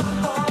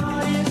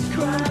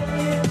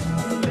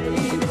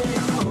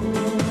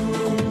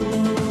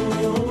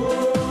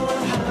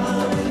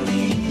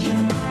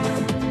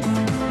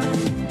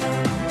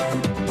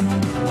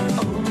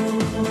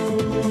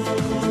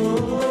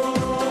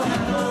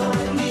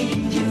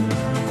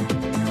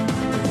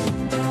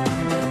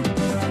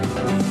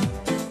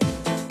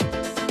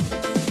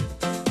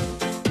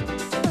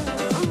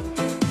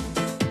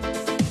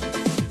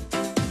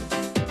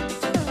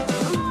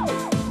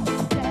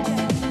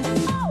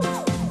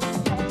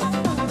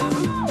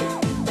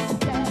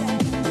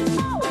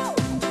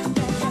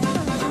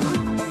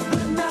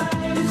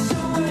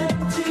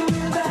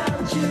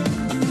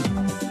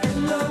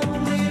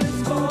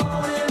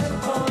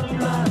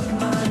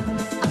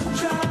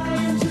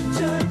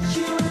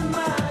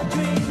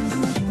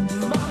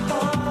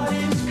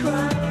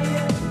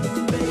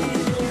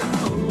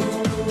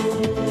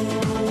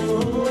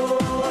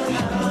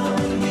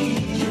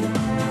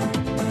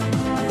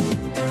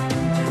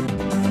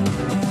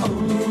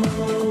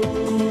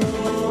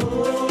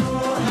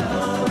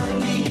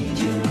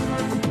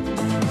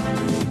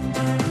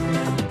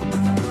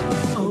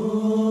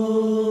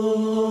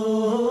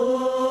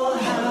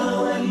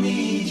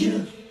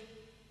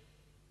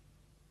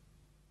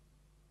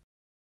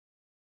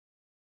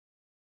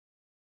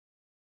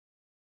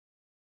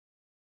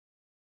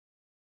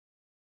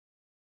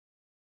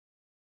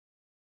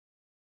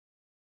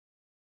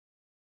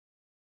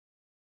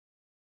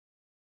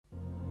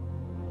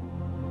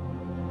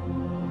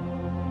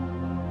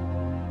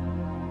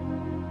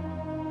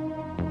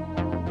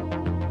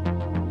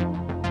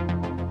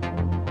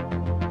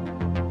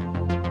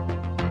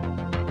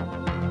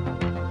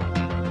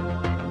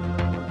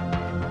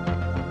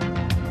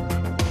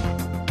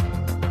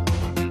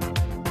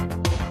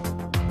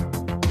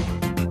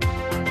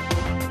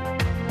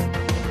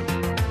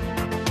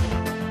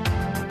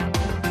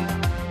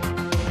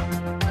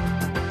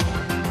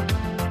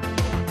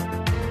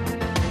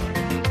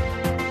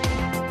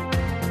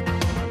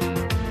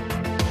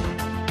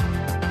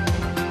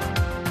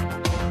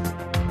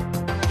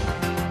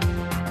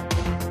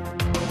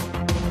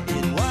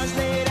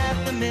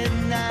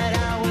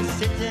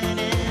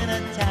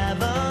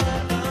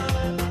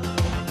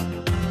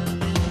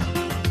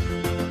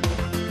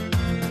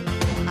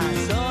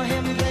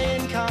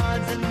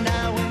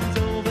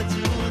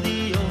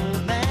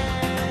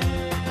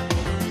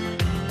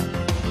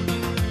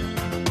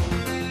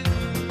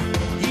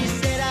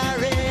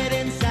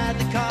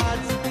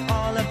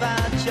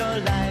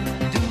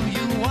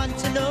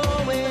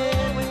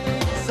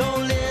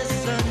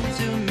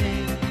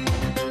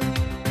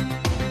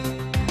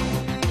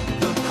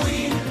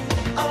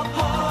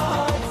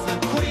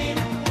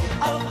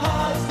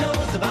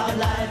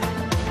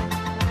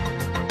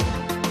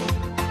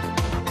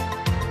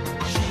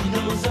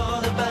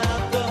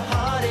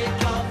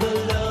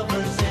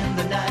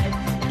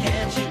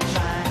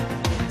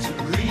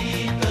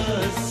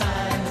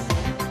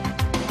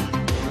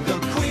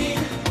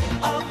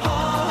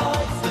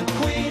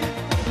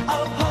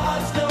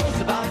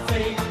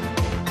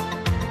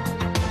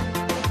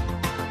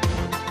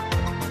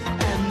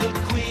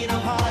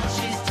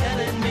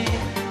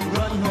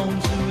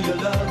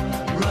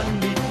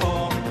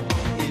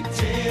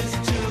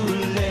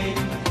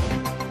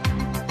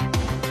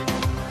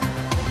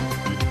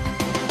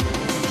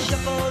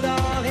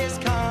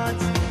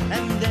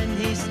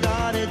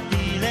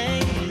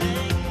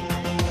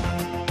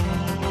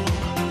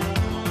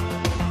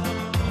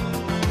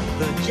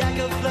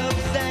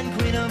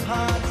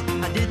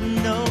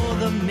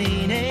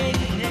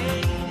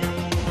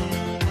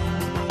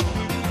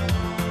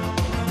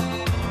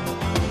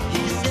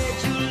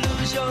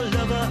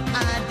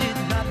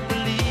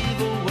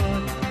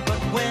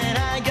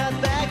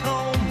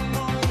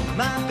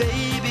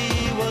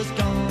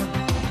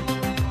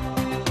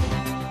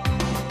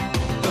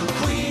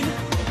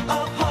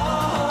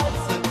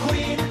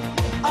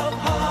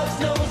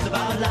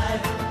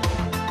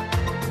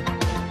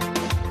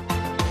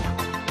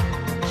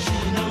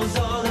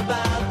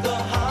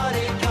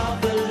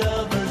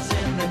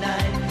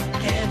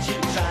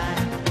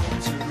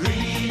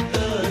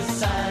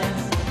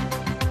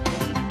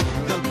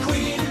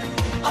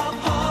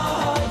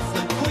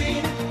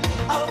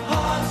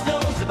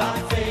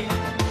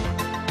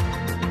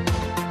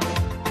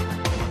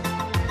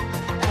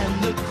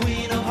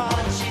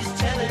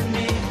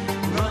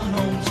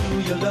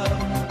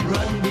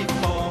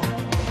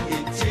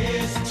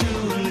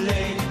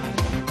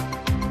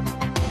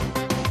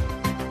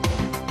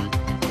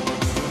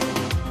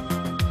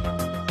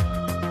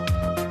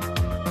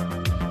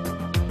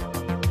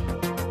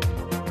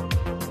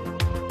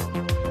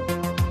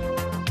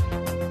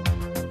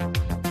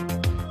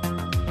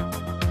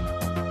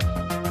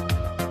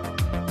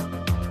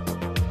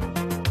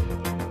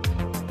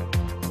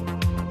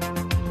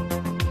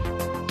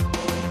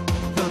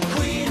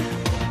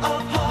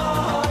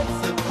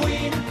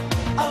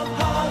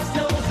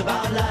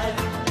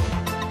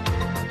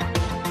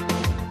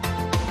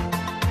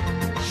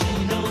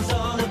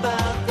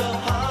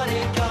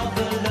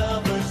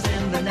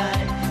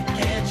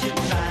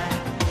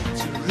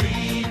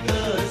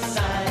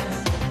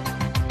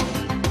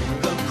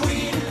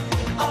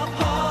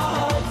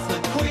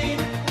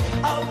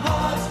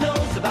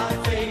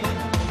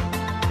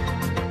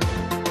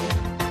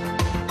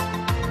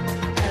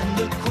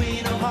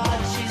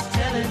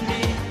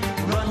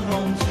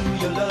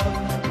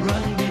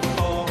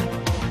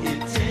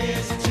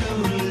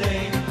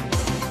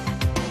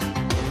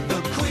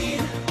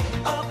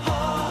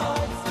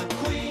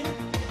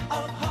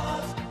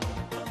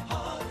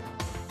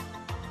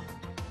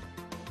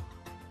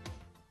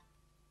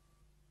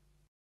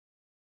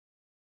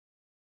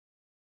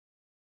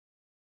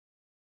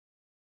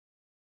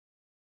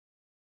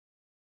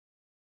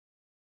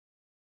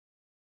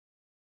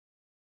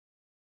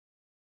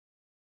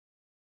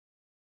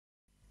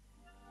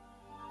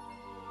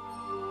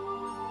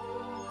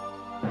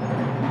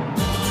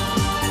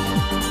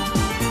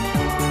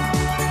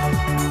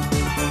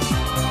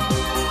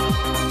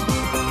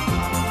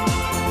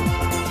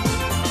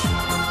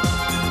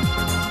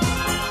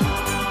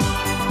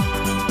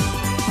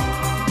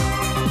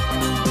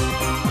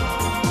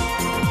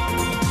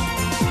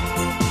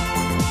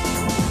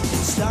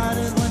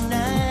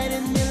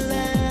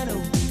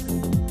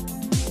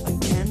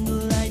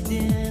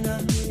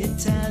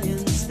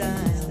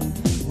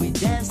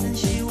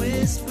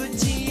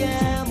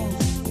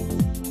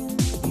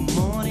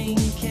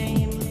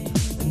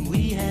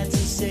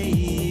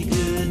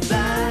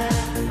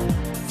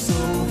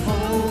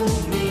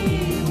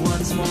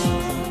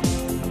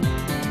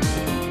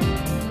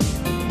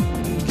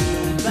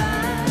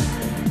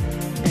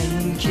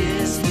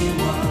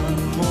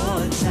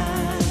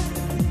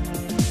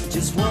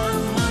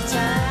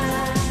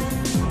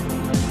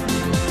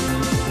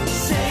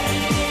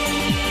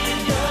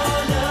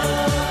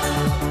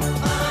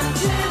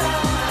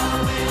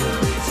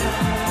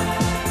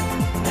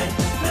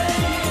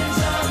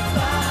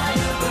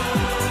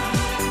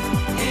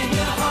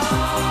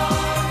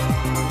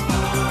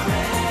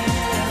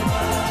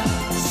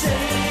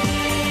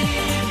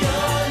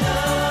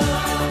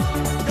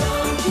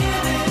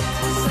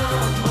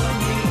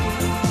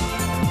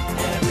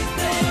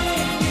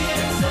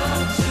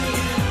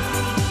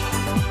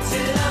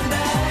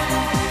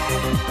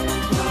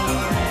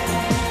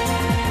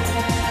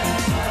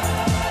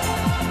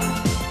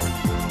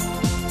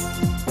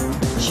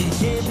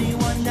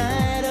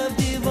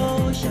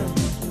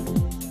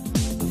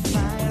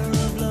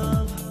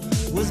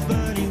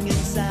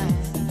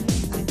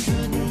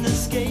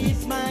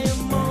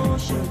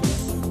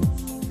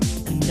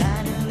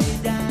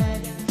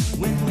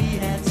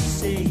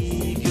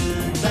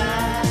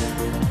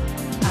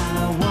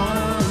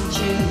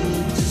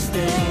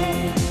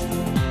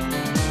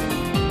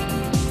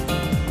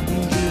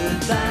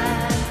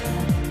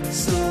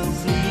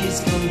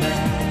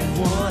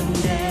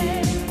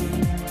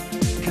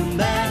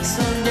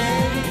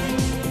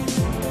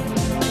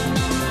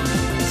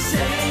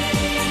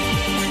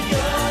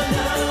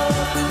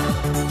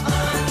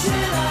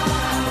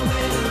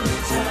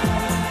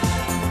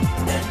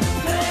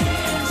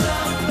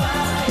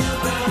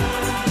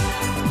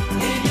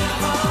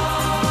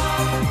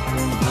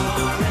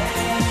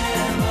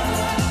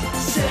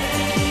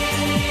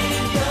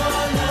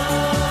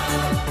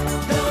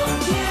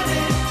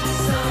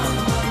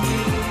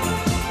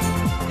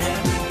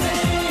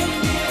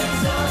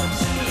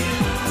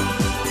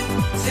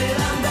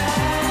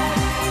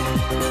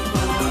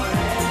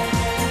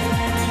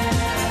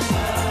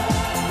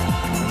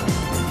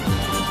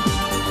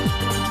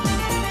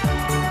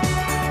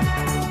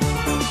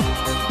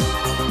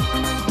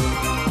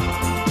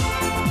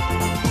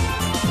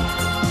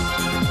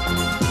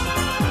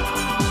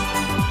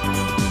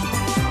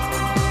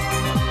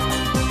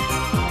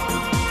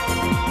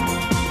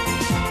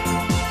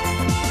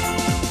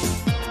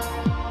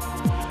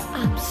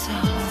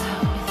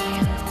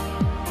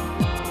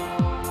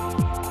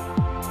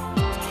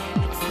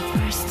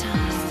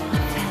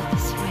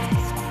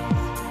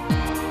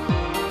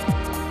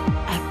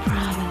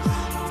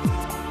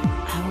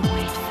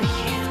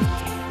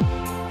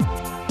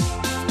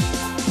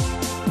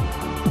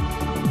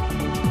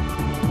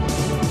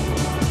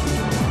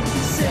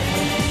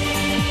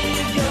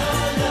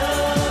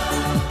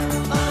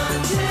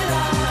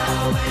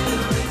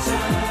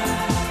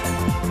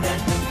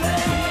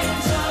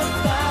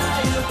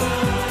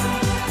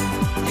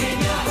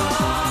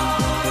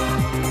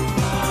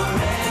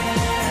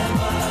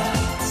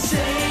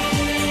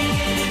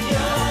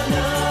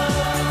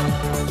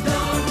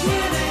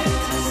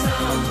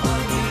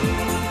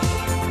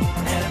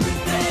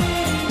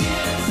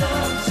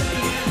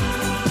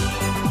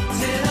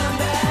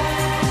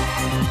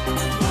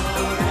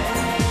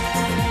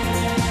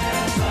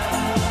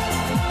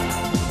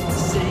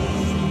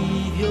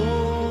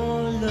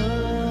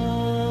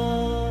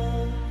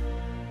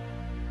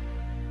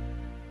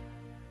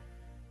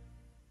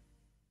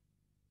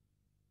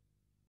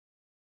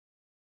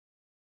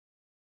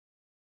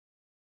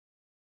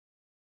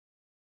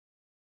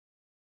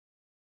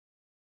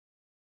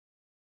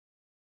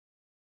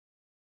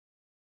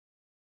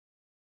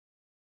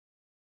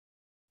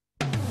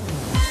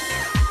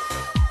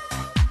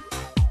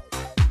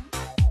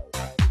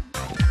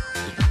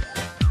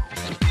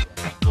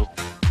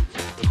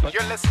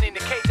 listening to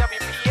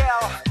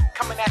KWPL,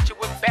 coming at you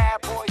with Bad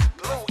Boys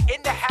Blue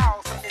in the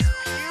house on this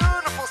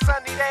beautiful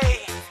sunny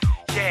day.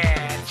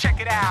 Yeah,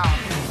 check it out.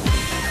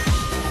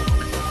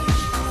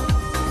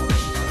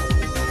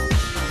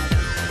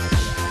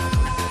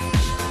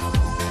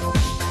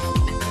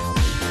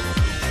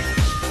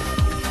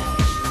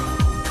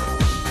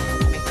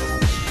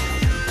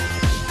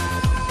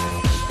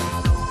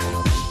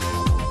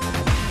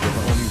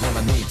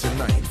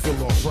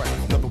 Feel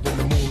alright, love it when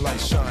the moonlight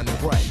shining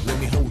bright. Let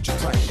me hold you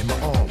tight in my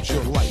arms,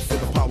 your life. Feel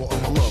the power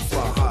of my love,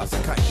 fly high as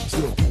a kite.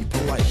 Still be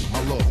polite,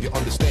 my love, you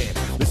understand.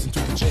 Listen to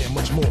the jam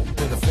much more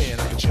than a fan.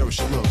 I can cherish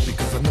your love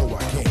because I know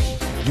I can.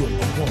 You're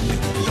a woman,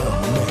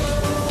 I'm a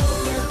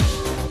man.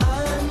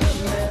 I'm a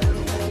man.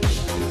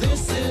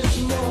 This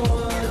is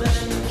more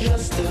than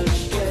just a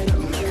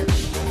game.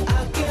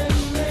 I can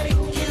make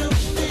you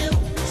feel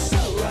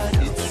so right.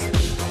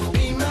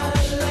 Be my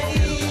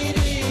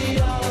lady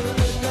all the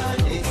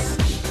night.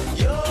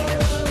 You're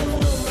a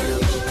woman,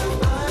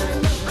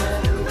 I'm a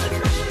man.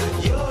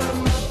 You're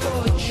my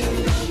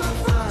fortune, I'm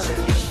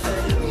your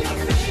fame.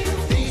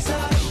 These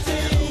are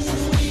things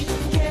we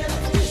can't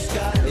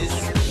disguise.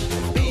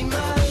 Be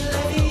my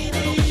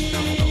lady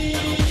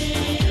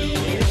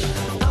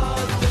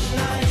all the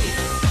night.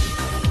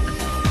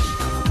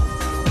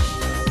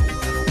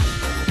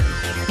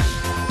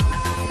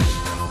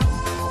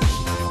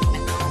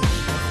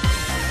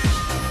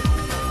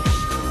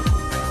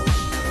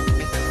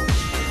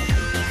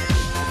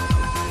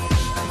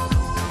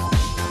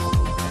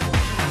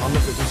 I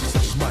love it when she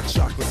touches my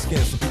chocolate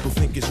skin. Some people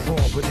think it's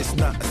wrong, but it's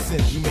not a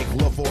sin. You make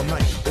love all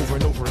night, over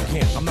and over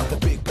again. I'm not the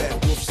big bad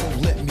wolf, so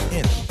let me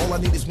in. All I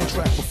need is one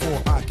track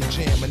before I can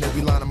jam. And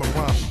every line of my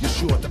rhyme, you're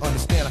sure to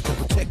understand. I can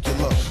protect your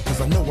love,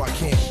 cause I know I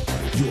can.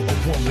 You're a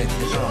woman,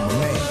 and I'm a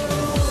man.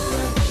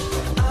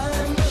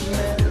 I'm a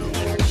man.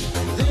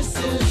 This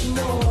is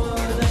more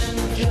than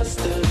just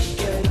a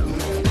game.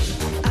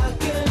 I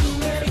can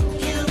make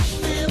you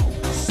feel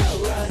so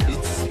right.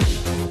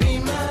 Be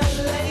my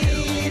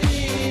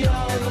lady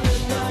all the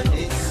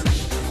night.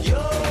 You're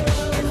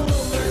a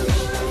woman,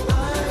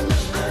 I'm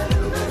a man.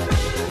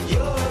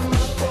 You're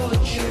my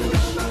fortune,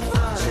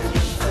 I'm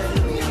your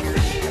fame.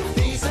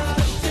 These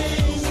are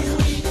things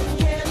we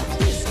can't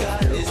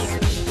disguise.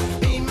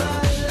 Be my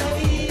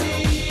lady.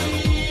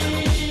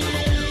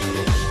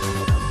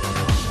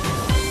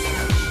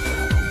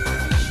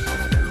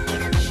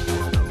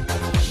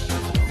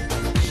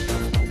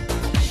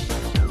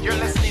 You're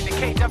listening to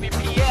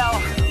KWPL,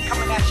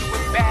 coming at you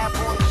with Bad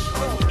Boys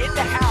Blue in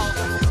the house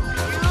on this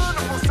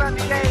beautiful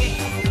sunny day.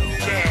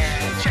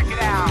 Yeah, check it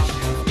out.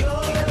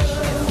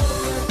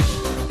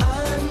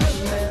 I'm a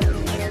man.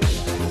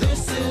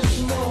 This is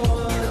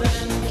more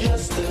than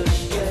just a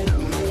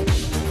game.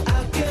 I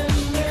can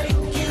make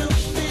you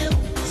feel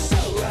so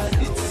right.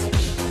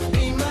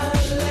 Be my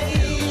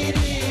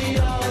lady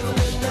all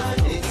the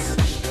night.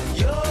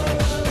 You're a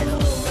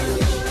woman,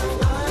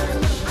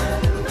 I'm a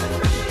man.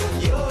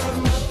 You're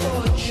my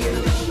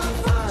fortune,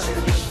 I'm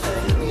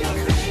your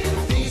fame.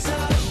 These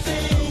are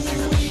things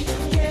we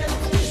can't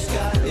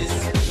disguise.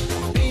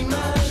 Be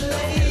my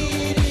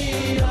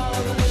lady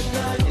all the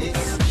night.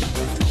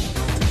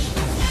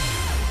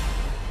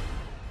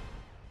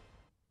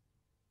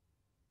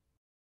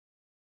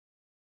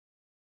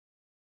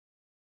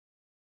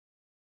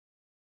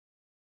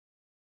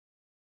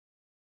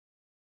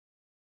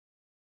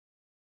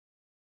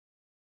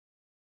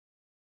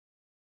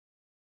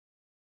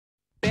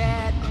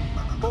 Bad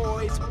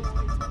boys,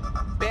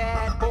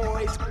 bad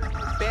boys,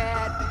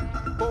 bad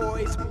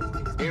boys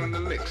in the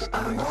mix.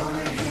 Bad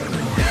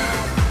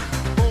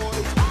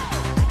boys,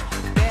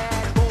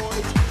 bad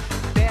boys,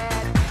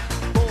 bad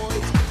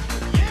boys.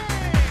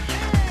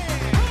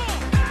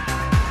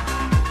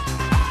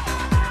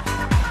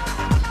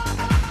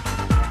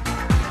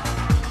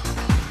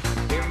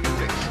 In the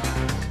mix.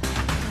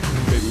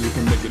 Baby, you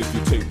can make it if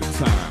you take the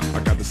time. I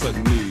got the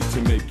sudden need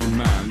to make you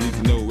mine. Need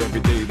to know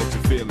every day that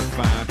you're feeling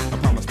fine. I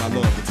promise my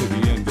love until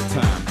the end of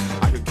time.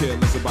 I could care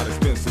less about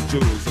expensive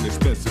jewels and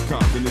expensive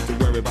cars. You need to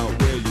worry about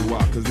where you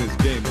are, cause in this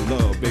game of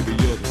love, baby,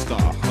 you're the star,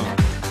 huh?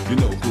 You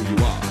know who you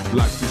are.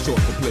 Life's too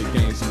short to play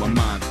games in my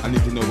mind. I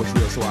need to know what's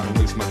real so I don't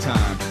waste my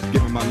time.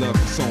 Giving my love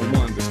to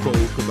someone that's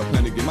cold, cause I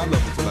plan to give my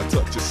love until I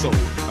touch your soul.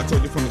 I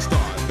told you from the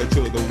start that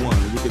you're the one.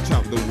 We could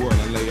travel the world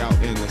and lay out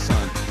in the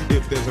sun.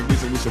 If there's a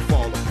reason we should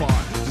fall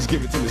apart, just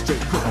give it to me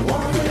straight, quick, and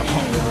walk